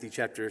in Matthew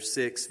chapter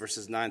 6,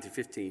 verses 9 through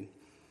 15. It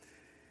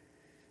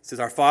says,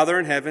 Our Father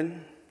in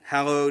heaven,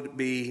 hallowed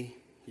be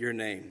your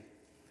name.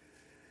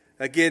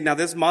 Again, now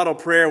this model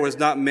prayer was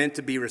not meant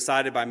to be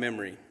recited by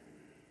memory.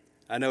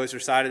 I know it's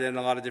recited in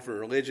a lot of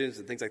different religions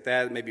and things like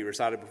that. It may be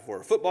recited before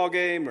a football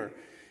game or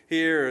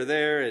here or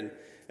there. And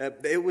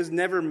it was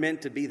never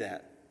meant to be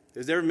that. It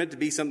was never meant to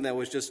be something that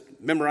was just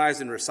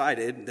memorized and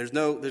recited. There's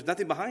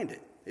nothing behind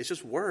it. It's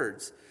just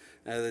words.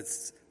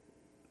 It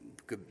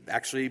could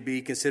actually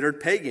be considered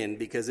pagan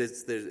because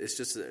it's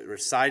just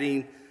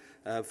reciting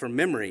from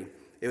memory.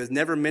 It was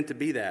never meant to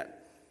be that.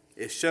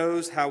 It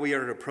shows how we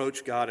are to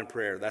approach God in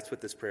prayer. That's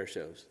what this prayer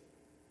shows.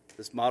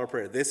 This model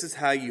prayer. This is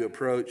how you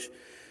approach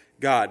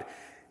God.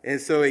 And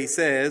so he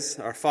says,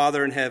 Our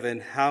Father in heaven,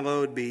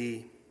 hallowed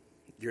be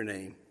your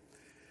name.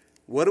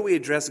 What do we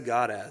address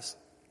God as?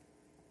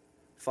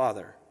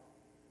 Father.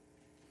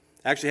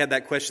 I actually had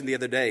that question the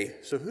other day.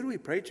 So who do we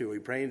pray to? Are we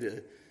praying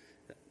to...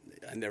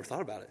 I never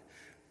thought about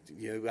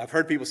it. I've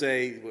heard people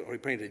say, are we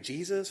praying to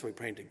Jesus? Are we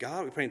praying to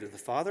God? Are we praying to the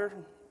Father?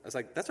 I was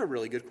like, that's a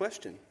really good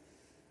question.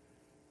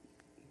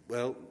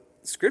 Well,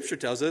 Scripture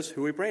tells us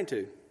who we're praying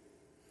to.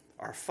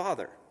 our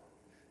Father.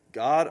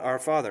 God, our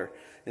Father.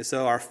 And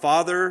so our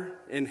Father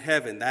in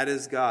heaven, that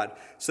is God.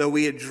 So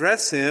we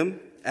address him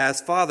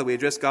as Father. We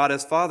address God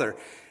as Father.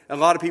 A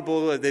lot of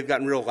people, they've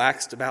gotten real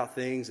laxed about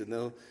things, and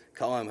they'll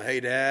call him, hey,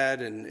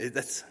 Dad, and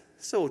that's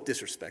so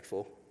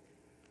disrespectful.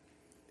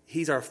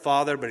 He's our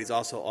Father, but he's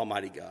also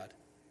Almighty God.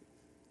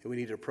 And we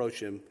need to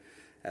approach him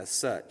as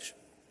such.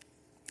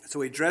 So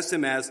we address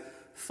him as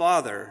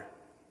Father,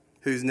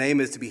 whose name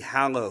is to be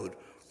hallowed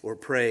or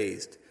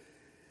praised.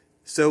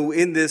 So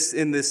in this,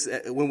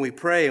 when we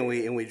pray and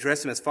we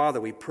address him as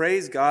Father, we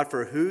praise God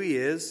for who he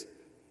is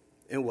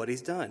and what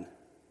he's done.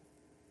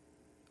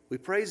 We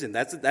praise him.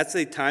 That's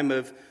a time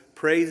of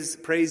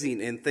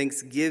praising and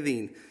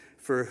thanksgiving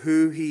for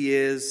who he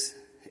is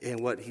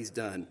and what he's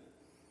done.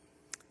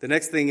 The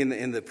next thing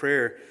in the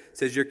prayer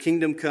says, your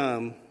kingdom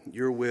come,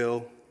 your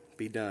will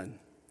be done.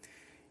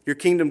 Your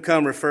kingdom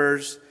come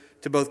refers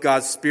to both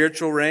God's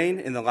spiritual reign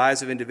in the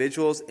lives of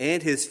individuals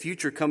and his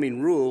future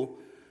coming rule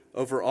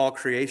over all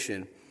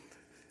creation.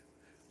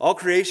 All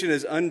creation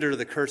is under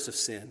the curse of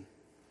sin.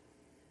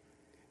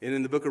 And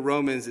in the book of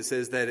Romans, it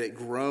says that it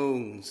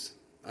groans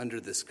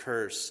under this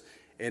curse,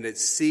 and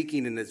it's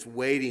seeking and it's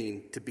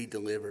waiting to be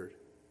delivered.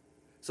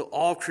 So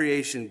all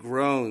creation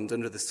groans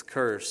under this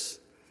curse.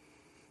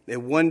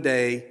 And one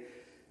day,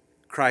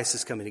 Christ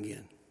is coming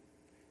again.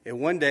 And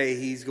one day,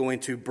 he's going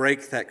to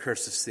break that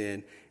curse of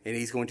sin, and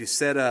he's going to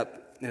set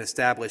up and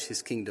establish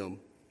his kingdom.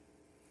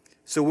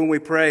 So when we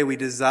pray, we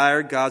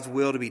desire God's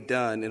will to be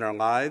done in our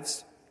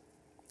lives,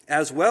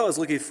 as well as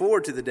looking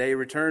forward to the day he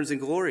returns in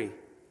glory.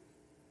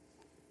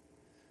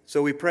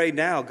 So we pray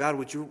now, God,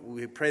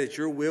 we pray that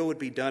your will would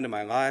be done in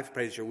my life,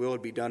 pray that your will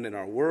would be done in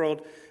our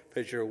world,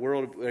 pray that your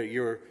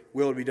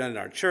will would be done in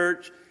our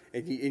church,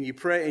 and you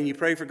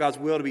pray for God's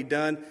will to be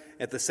done.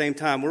 At the same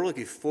time, we're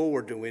looking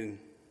forward to when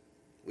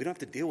we don't have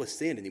to deal with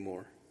sin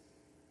anymore.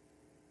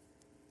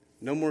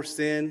 No more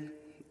sin,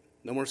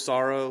 no more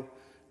sorrow,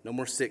 no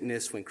more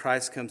sickness when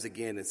Christ comes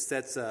again and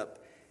sets up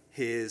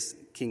his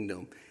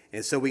kingdom.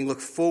 And so we can look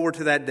forward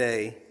to that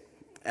day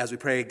as we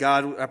pray,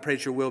 God, I pray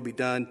that your will be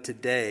done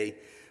today,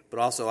 but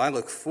also I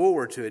look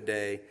forward to a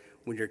day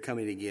when you're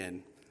coming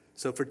again.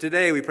 So for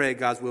today, we pray that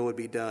God's will would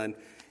be done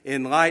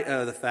in light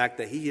of the fact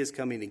that he is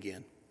coming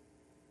again.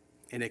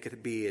 And it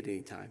could be at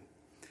any time.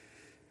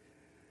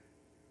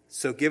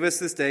 So give us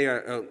this day,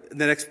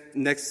 the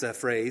next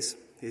phrase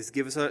is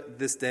give us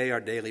this day our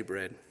daily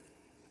bread.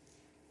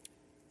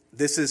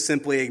 This is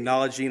simply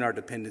acknowledging our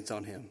dependence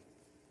on him.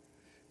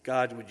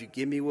 God, would you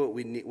give me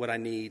what I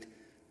need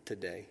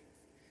today?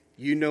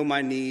 You know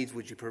my needs.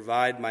 Would you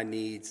provide my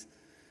needs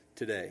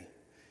today?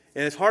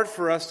 And it's hard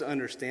for us to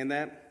understand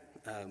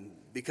that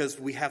because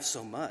we have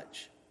so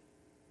much.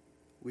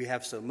 We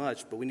have so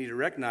much, but we need to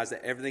recognize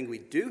that everything we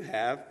do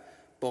have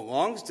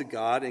belongs to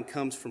God and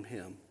comes from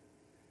him.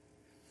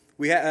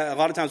 A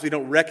lot of times we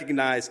don't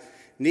recognize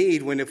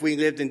need when if we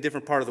lived in a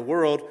different part of the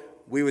world,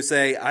 we would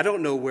say, I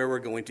don't know where we're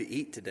going to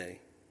eat today.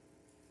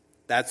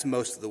 That's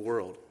most of the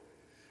world.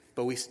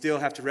 But we still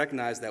have to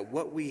recognize that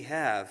what we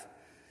have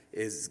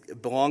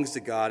belongs to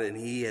God, and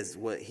he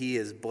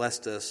has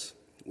blessed us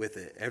with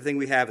it. Everything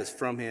we have is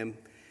from him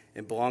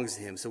and belongs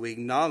to him. So we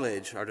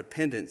acknowledge our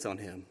dependence on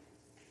him.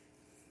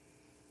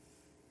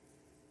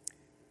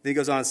 Then he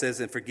goes on and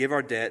says, and forgive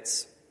our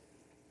debts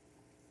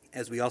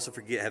as we also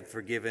have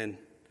forgiven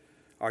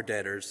our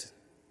debtors.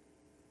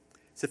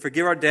 So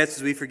forgive our debts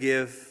as we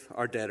forgive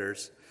our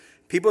debtors.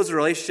 People's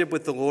relationship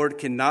with the Lord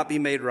cannot be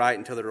made right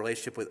until the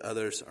relationship with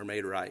others are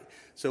made right.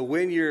 So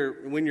when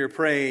you're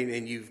praying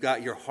and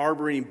you're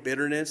harboring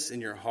bitterness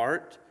in your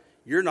heart,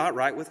 you're not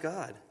right with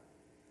God.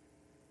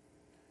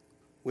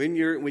 When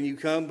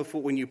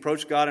you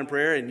approach God in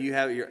prayer and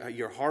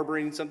you're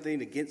harboring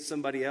something against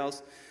somebody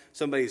else,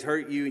 somebody's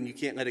hurt you and you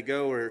can't let it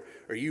go, or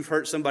you've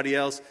hurt somebody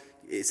else,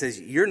 it says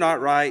you're not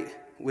right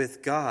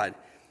with God.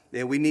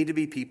 And we need to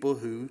be people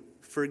who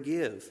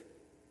forgive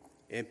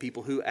and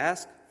people who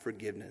ask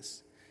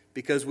forgiveness,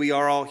 because we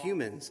are all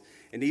humans.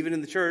 And even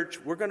in the church,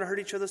 we're going to hurt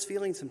each other's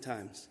feelings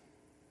sometimes.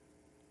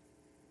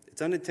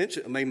 It's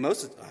unintentional. I mean,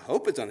 I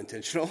hope it's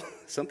unintentional.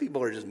 Some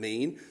people are just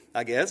mean,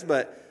 I guess,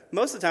 but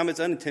most of the time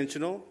it's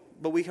unintentional,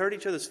 but we hurt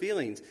each other's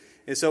feelings.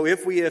 And so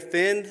if we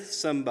offend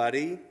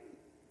somebody,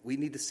 we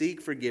need to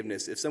seek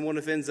forgiveness. If someone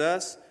offends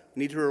us,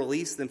 we need to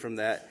release them from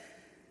that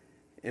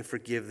and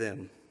forgive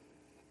them.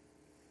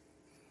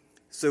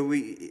 So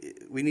we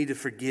need to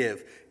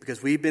forgive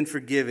because we've been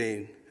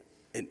forgiven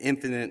an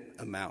infinite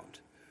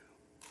amount.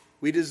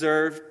 We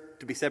deserve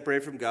to be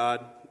separated from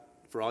God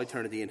for all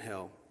eternity in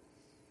hell,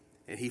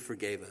 and he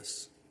forgave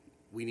us.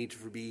 We need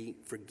to be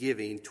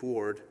forgiving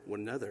toward one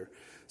another.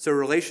 So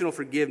relational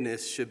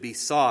forgiveness should be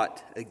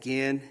sought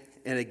again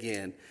and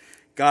again.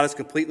 God has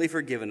completely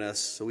forgiven us,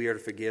 so we are to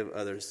forgive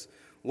others.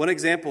 One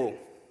example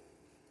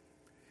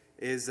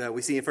is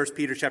we see in 1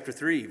 Peter chapter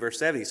 3, verse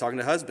 7. He's talking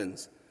to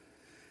husbands.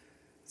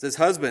 It says,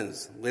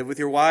 husbands, live with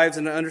your wives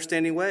in an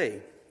understanding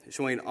way,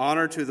 showing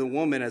honor to the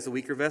woman as the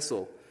weaker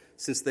vessel,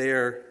 since they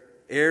are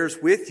heirs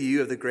with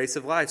you of the grace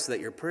of life, so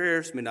that your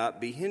prayers may not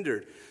be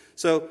hindered.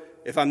 So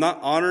if I'm not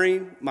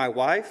honoring my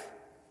wife,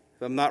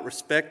 if I'm not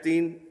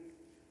respecting,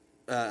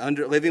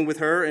 living with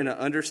her in an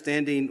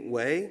understanding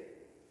way,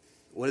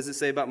 what does it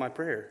say about my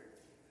prayer?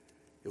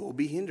 It will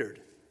be hindered.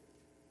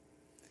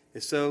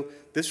 And so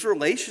this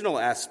relational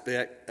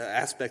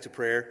aspect of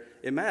prayer,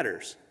 it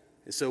matters.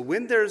 And so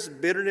when there's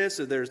bitterness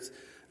or there's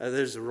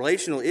a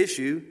relational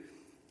issue,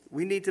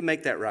 we need to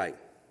make that right.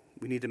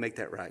 We need to make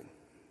that right.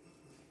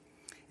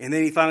 And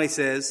then he finally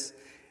says,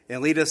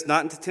 and lead us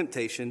not into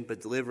temptation,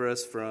 but deliver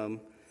us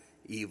from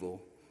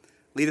evil.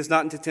 Lead us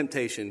not into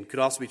temptation could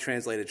also be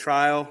translated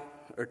trial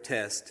or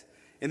test.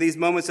 And these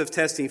moments of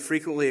testing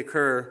frequently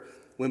occur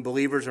when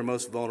believers are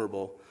most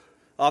vulnerable.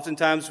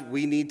 Oftentimes,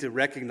 we need to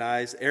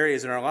recognize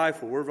areas in our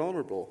life where we're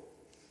vulnerable.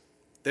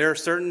 There are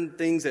certain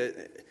things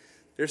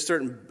there's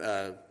certain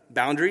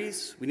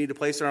boundaries we need to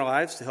place in our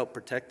lives to help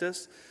protect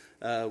us.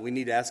 We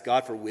need to ask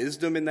God for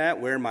wisdom in that.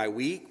 Where am I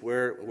weak?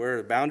 Where are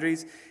the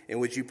boundaries?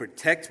 And would you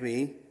protect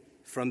me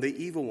from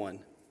the evil one?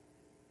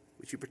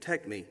 Would you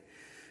protect me?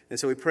 And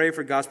so we pray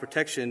for God's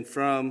protection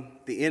from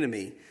the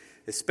enemy,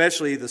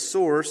 especially the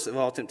source of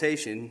all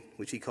temptation,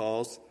 which he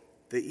calls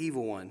the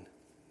evil one.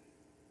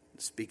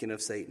 Speaking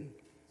of Satan.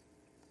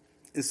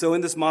 And so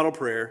in this model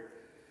prayer,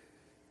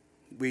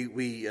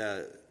 we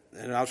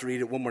and I'll just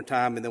read it one more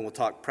time, and then we'll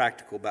talk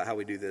practical about how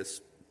we do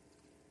this.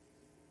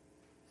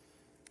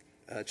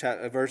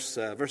 Verse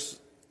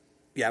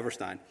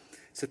 9. It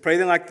says, pray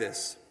then like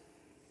this.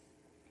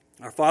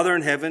 Our Father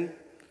in heaven,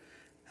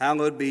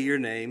 hallowed be your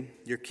name.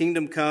 Your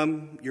kingdom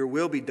come, your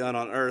will be done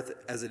on earth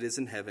as it is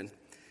in heaven.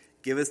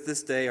 Give us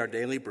this day our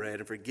daily bread,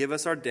 and forgive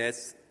us our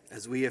debts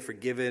as we have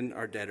forgiven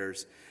our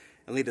debtors.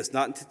 And lead us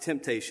not into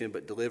temptation,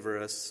 but deliver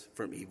us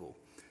from evil.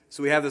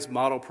 So we have this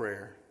model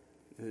prayer.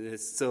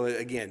 So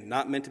again,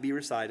 not meant to be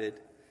recited.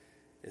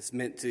 It's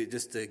meant to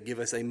just to give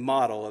us a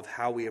model of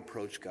how we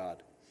approach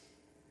God.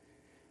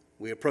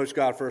 We approach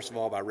God, first of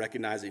all, by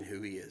recognizing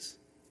who he is.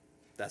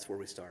 That's where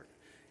we start,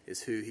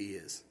 is who he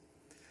is.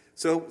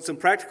 So some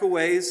practical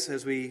ways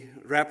as we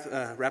wrap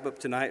up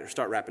tonight, or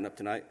start wrapping up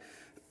tonight,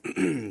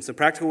 some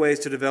practical ways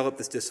to develop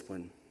this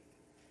discipline.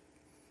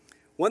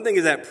 One thing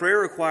is that prayer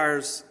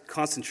requires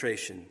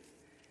concentration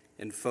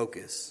and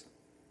focus.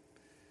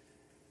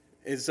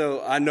 And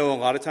so I know a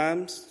lot of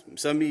times,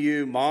 some of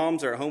you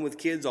moms are at home with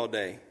kids all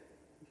day.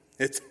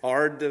 It's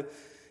hard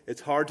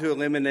to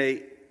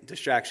eliminate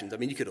distractions. I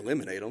mean, you could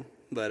eliminate them,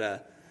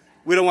 but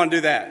we don't want to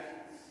do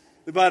that.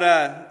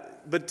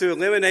 But to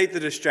eliminate the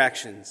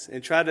distractions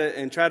and try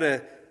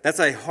to that's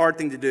a hard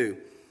thing to do.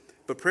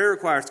 But prayer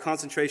requires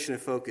concentration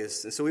and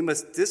focus. And so we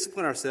must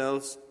discipline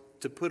ourselves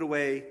to put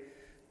away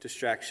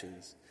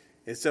distractions.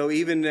 And so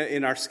even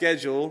in our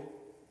schedule,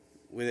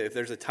 if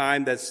there's a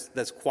time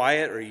that's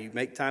quiet, or you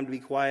make time to be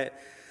quiet,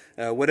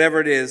 whatever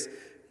it is,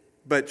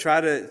 but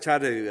try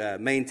to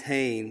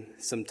maintain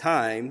some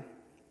time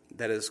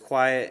that is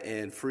quiet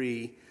and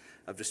free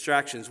of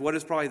distractions. What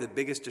is probably the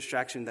biggest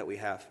distraction that we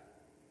have?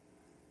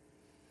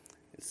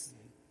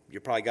 You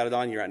probably got it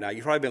on you right now.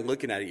 You've probably been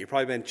looking at it. You've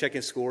probably been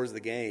checking scores of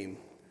the game.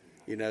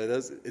 You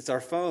know, it's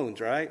our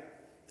phones, right?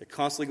 They're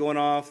constantly going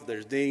off.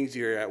 There's dings.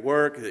 You're at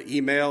work. The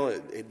email,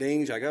 it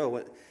dings. I go,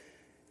 what?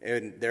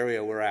 And there we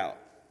go. We're out.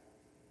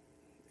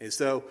 And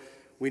so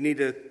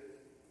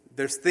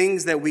there's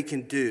things that we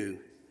can do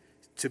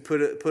to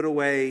put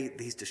away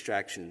these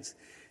distractions.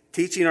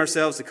 Teaching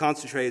ourselves to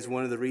concentrate is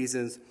one of the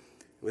reasons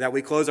that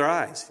we close our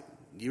eyes.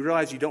 You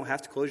realize you don't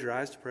have to close your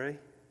eyes to pray?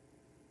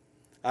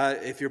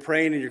 If you're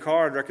praying in your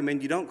car, I'd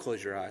recommend you don't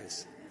close your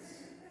eyes.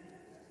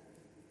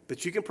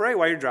 But you can pray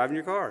while you're driving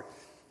your car.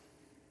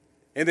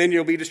 And then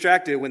you'll be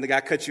distracted when the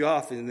guy cuts you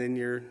off, and then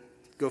you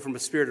go from a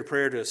spirit of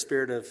prayer to a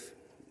spirit of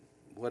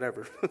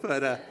whatever.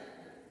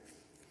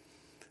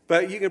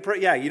 But you can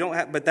pray. Yeah, you don't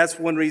have. But that's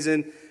one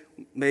reason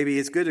maybe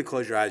it's good to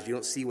close your eyes. You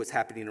don't see what's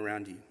happening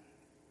around you.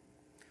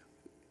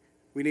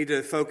 We need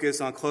to focus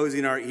on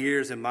closing our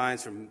ears and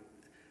minds from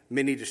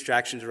many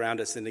distractions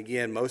around us. And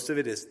again, most of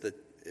it is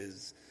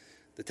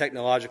the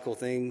technological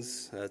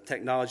things,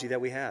 technology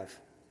that we have.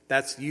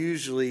 That's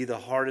usually the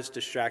hardest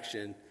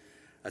distraction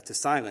to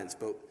silence.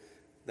 But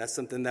that's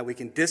something that we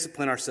can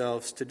discipline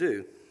ourselves to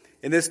do.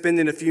 And then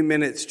spending a few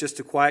minutes just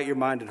to quiet your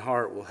mind and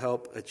heart will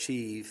help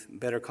achieve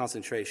better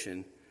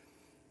concentration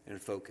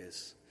and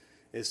focus.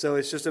 And so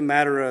it's just a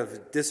matter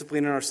of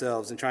disciplining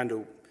ourselves and trying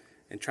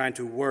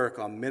to work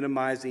on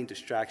minimizing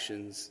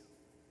distractions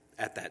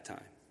at that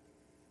time.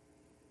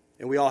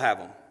 And we all have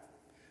them.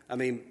 I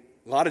mean,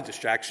 a lot of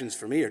distractions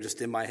for me are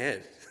just in my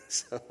head.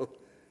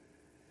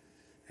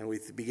 And we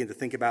begin to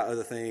think about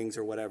other things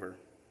or whatever.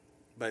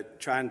 But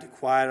trying to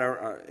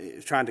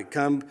trying to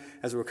come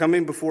as we're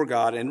coming before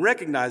God and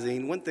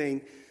recognizing one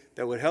thing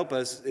that would help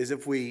us is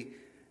if we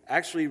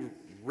actually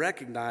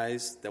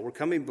recognize that we're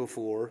coming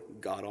before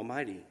God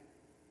Almighty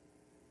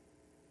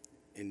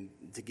and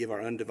to give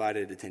our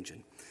undivided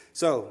attention.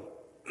 So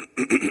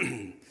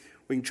we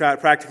can try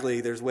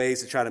practically, there's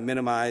ways to try to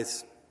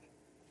minimize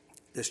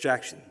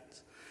distractions.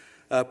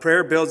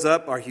 Prayer builds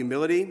up our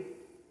humility,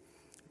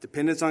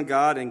 dependence on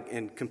God,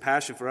 and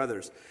compassion for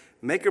others.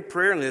 Make a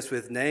prayer list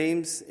with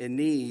names and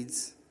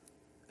needs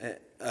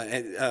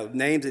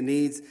names and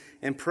needs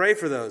and pray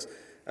for those.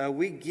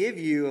 We give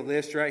you a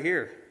list right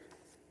here.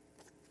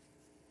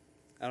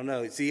 I don't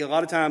know. See, a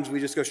lot of times we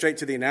just go straight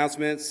to the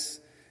announcements.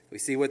 We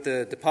see what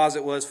the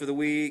deposit was for the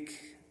week,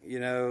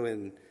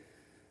 and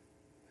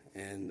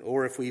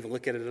or if we even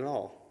look at it at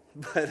all.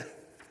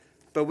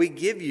 But we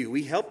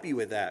help you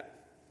with that.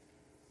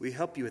 We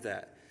help you with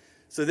that.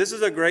 So this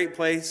is a great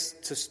place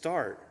to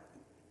start.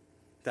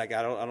 Like,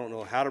 I don't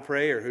know how to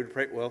pray or who to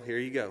pray. Well, here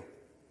you go.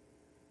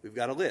 We've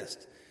got a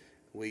list.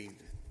 We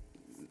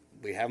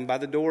have them by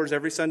the doors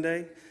every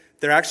Sunday.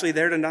 They're actually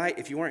there tonight.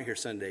 If you weren't here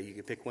Sunday, you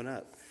could pick one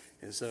up.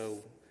 And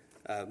so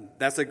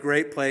that's a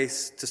great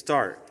place to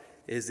start,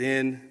 is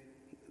in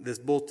this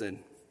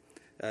bulletin.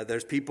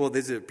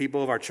 These are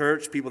people of our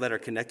church, people that are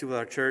connected with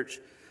our church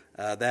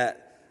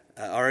that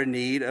are in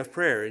need of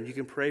prayer, and you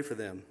can pray for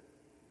them.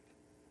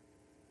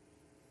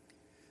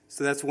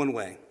 So that's one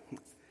way.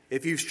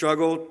 If you've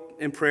struggled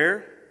in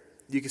prayer,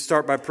 you can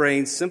start by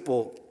praying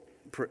simple,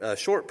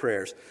 short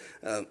prayers.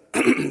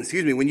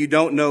 When you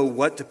don't know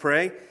what to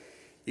pray,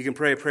 you can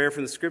pray a prayer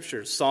from the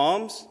Scriptures.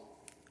 Psalms,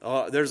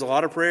 there's a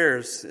lot of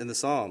prayers in the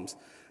Psalms.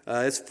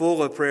 It's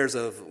full of prayers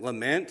of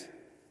lament.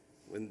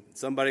 When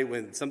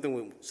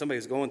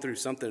somebody's going through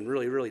something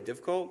really, really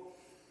difficult,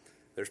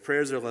 there's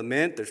prayers of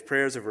lament, there's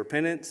prayers of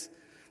repentance,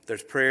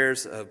 there's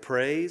prayers of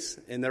praise,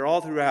 and they're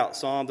all throughout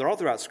Psalms, they're all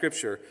throughout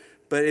Scripture.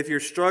 But if you're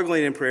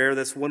struggling in prayer,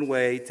 that's one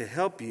way to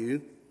help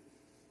you,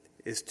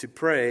 is to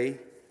pray.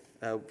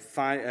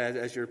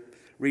 As you're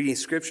reading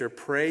Scripture,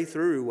 pray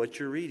through what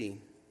you're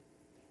reading.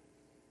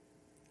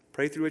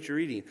 Pray through what you're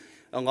reading.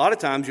 A lot of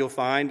times you'll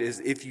find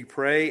is if you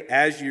pray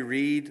as you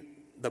read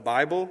the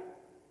Bible,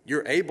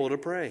 you're able to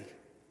pray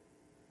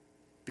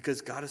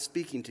because God is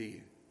speaking to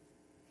you.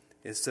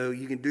 And so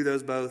you can do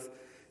those both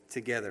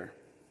together.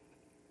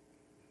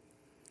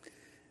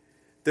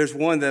 There's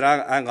one that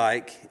I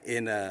like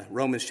in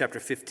Romans chapter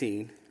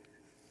 15.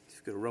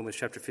 Let's go to Romans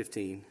chapter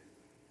 15.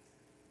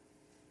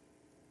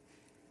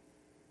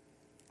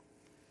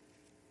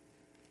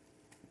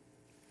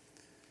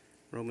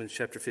 Romans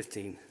chapter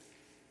 15.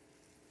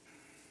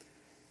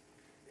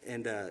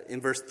 And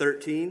in verse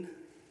 13,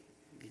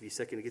 I'll give you a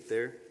second to get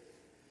there.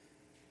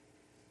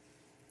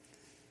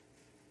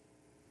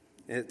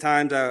 And at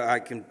times I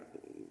can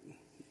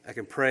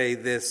pray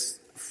this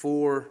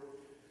for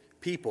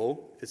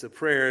people. It's a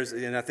prayers,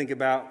 and I think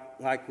about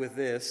like with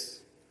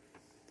this.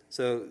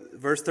 So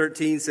verse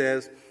 13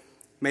 says,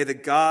 "May the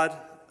God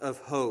of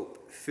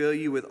hope fill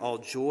you with all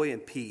joy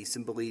and peace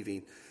in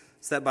believing,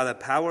 so that by the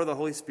power of the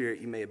Holy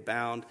Spirit you may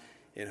abound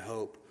in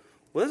hope."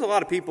 Well, there's a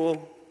lot of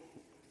people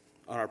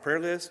on our prayer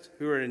list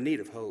who are in need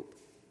of hope.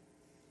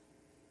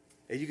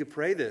 And you could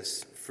pray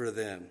this for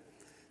them.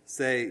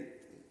 Say,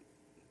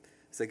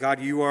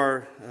 God, you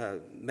are,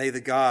 may you,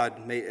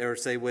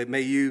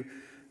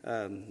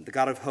 the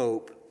God of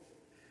hope,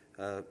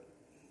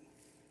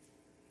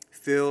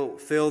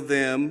 fill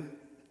them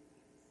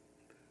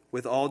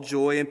with all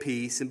joy and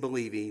peace in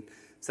believing,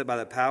 so that by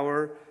the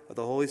power of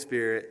the Holy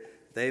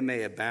Spirit they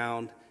may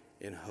abound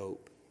in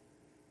hope.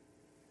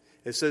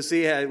 And so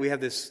see how we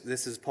have this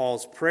is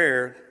Paul's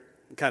prayer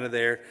kind of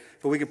there,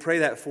 but we can pray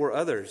that for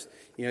others.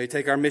 You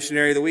take our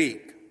missionary of the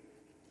week,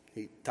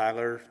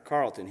 Tyler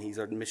Carlton, he's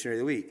our missionary of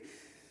the week.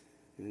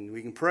 And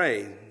we can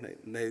pray,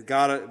 may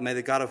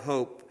the God of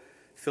hope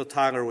fill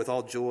Tyler with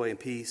all joy and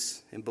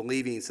peace and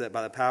believing, so that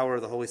by the power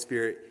of the Holy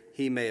Spirit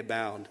he may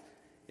abound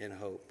in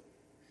hope.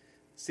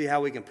 See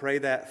how we can pray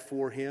that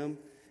for him?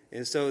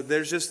 And so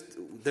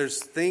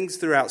there's things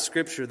throughout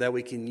Scripture that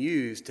we can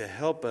use to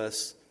help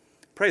us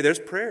pray. There's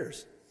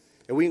prayers.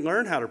 And we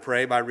learn how to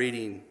pray by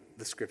reading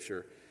the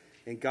Scripture.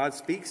 And God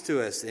speaks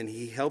to us, and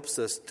he helps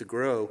us to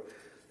grow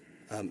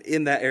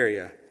in that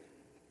area.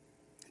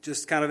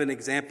 Just kind of an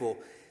example.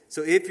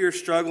 So if you're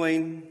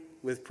struggling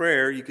with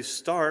prayer, you can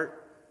start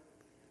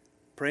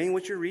praying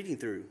what you're reading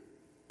through.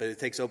 But it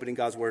takes opening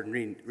God's Word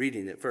and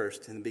reading it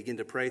first, and begin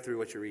to pray through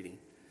what you're reading.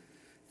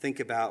 Think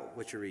about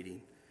what you're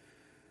reading.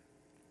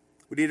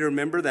 We need to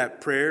remember that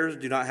prayers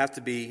do not have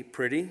to be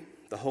pretty.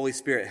 The Holy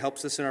Spirit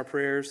helps us in our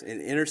prayers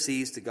and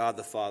intercedes to God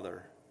the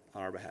Father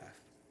on our behalf.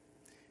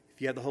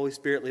 If you have the Holy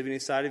Spirit living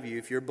inside of you,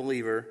 if you're a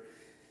believer,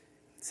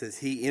 it says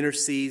he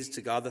intercedes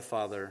to God the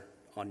Father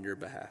on your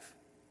behalf.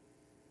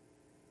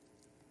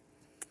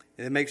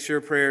 And then make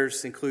sure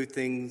prayers include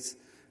things,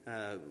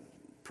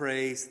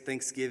 praise,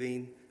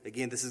 thanksgiving.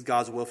 Again, this is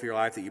God's will for your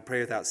life, that you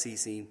pray without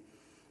ceasing.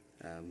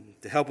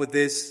 To help with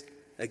this,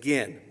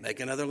 again,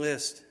 make another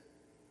list.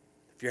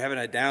 If you're having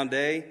a down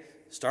day,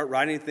 start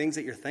writing things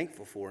that you're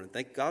thankful for and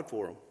thank God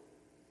for them.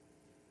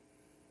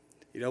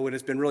 When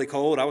it's been really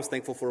cold, I was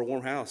thankful for a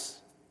warm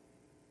house.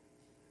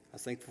 I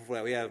was thankful for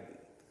that we have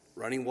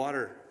running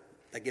water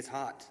that gets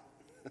hot.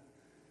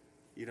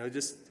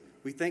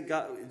 We thank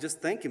God. Just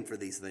thank him for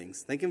these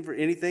things. Thank him for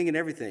anything and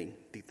everything.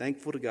 Be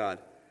thankful to God.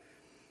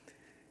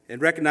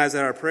 And recognize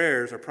that our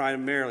prayers are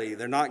primarily,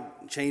 they're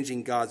not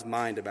changing God's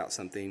mind about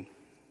something.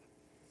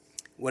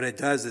 What it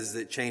does is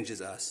it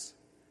changes us.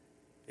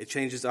 It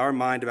changes our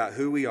mind about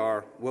who we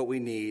are, what we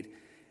need,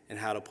 and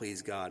how to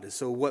please God. And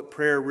so what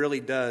prayer really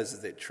does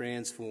is it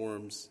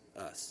transforms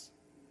us.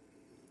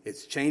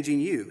 It's changing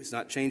you. It's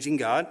not changing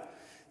God.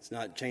 It's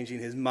not changing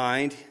his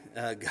mind.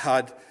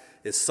 God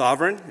is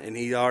sovereign, and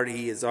he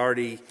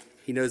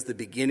knows the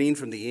beginning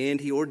from the end.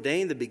 He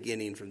ordained the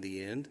beginning from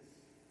the end.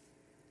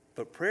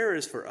 But prayer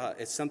is for us.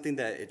 It's something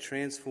that it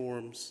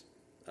transforms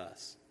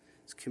us.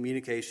 It's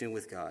communication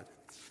with God.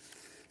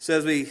 So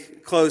as we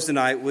close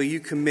tonight, will you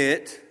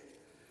commit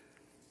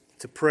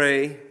to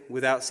pray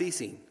without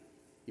ceasing?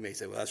 You may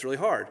say, well, that's really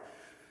hard.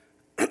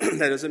 That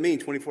doesn't mean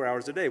 24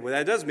 hours a day. What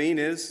that does mean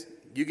is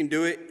you can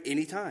do it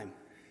anytime.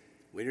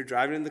 When you're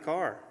driving in the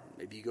car,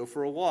 maybe you go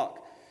for a walk.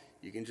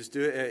 You can just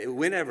do it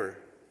whenever.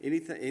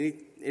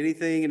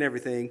 Anything and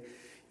everything.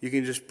 You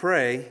can just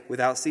pray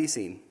without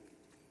ceasing.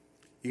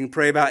 You can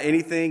pray about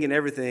anything and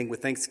everything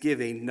with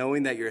thanksgiving,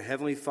 knowing that your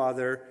Heavenly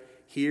Father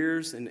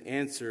hears and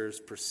answers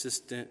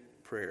persistent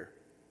prayer.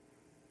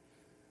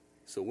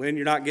 So when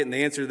you're not getting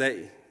the answer that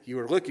you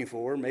were looking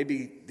for,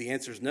 maybe the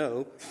answer is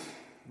no,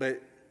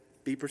 but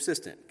be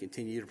persistent.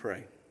 Continue to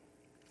pray.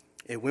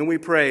 And when we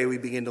pray, we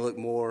begin to look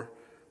more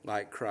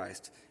like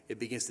Christ. It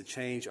begins to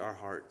change our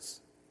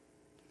hearts.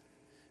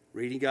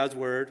 Reading God's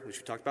Word, which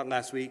we talked about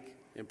last week,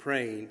 and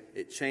praying,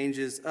 it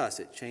changes us.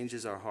 It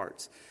changes our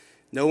hearts.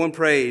 No one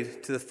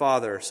prayed to the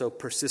Father so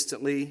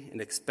persistently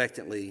and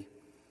expectantly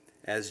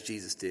as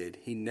Jesus did.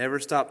 He never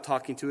stopped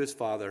talking to his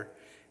Father,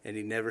 and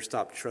he never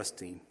stopped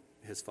trusting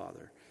his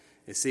Father.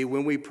 And see,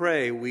 when we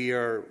pray, we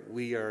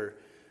are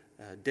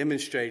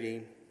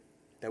demonstrating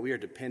that we are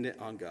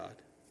dependent on God,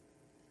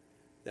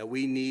 that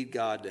we need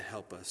God to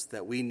help us,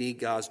 that we need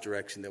God's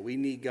direction, that we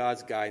need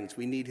God's guidance,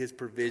 we need his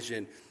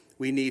provision,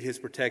 we need his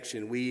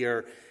protection. We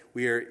are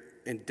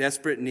in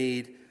desperate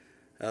need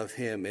of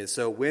him. And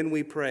so when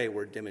we pray,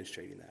 we're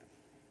demonstrating that.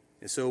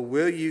 And so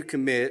will you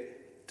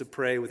commit to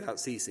pray without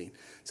ceasing?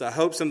 So I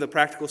hope some of the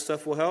practical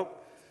stuff will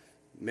help.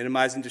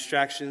 Minimizing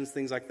distractions,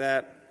 things like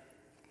that.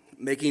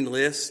 Making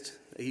lists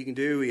that you can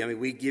do. I mean,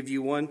 we give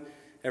you one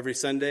every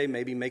Sunday.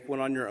 Maybe make one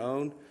on your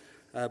own.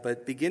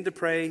 But begin to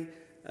pray.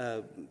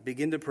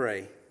 Begin to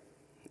pray.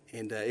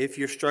 And if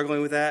you're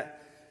struggling with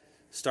that,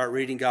 start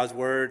reading God's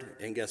Word.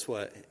 And guess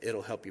what?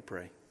 It'll help you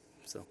pray.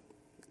 So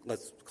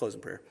let's close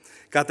in prayer.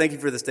 God, thank you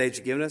for this day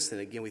you've given us. And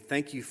again, we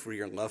thank you for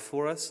your love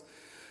for us.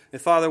 And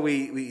Father,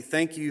 we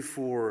thank you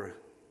for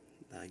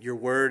your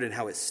Word and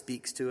how it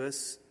speaks to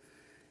us.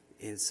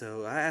 And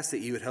so I ask that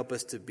you would help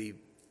us to be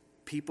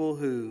people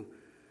who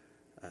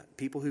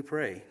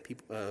pray,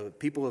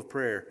 people of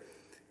prayer,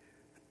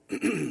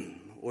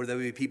 or that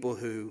we be people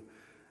who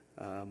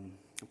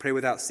pray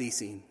without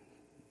ceasing,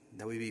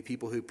 that we be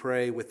people who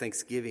pray with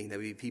thanksgiving, that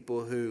we be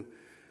people who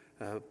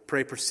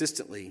pray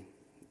persistently,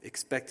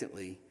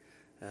 expectantly,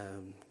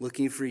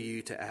 looking for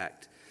you to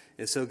act.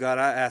 And so, God,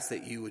 I ask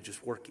that you would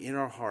just work in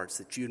our hearts,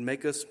 that you would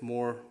make us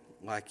more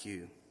like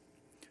you.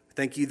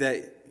 Thank you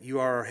that you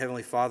are our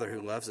Heavenly Father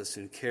who loves us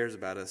and cares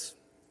about us,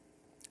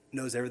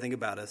 knows everything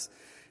about us.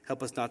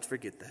 Help us not to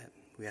forget that.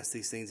 We ask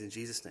these things in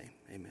Jesus' name.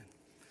 Amen.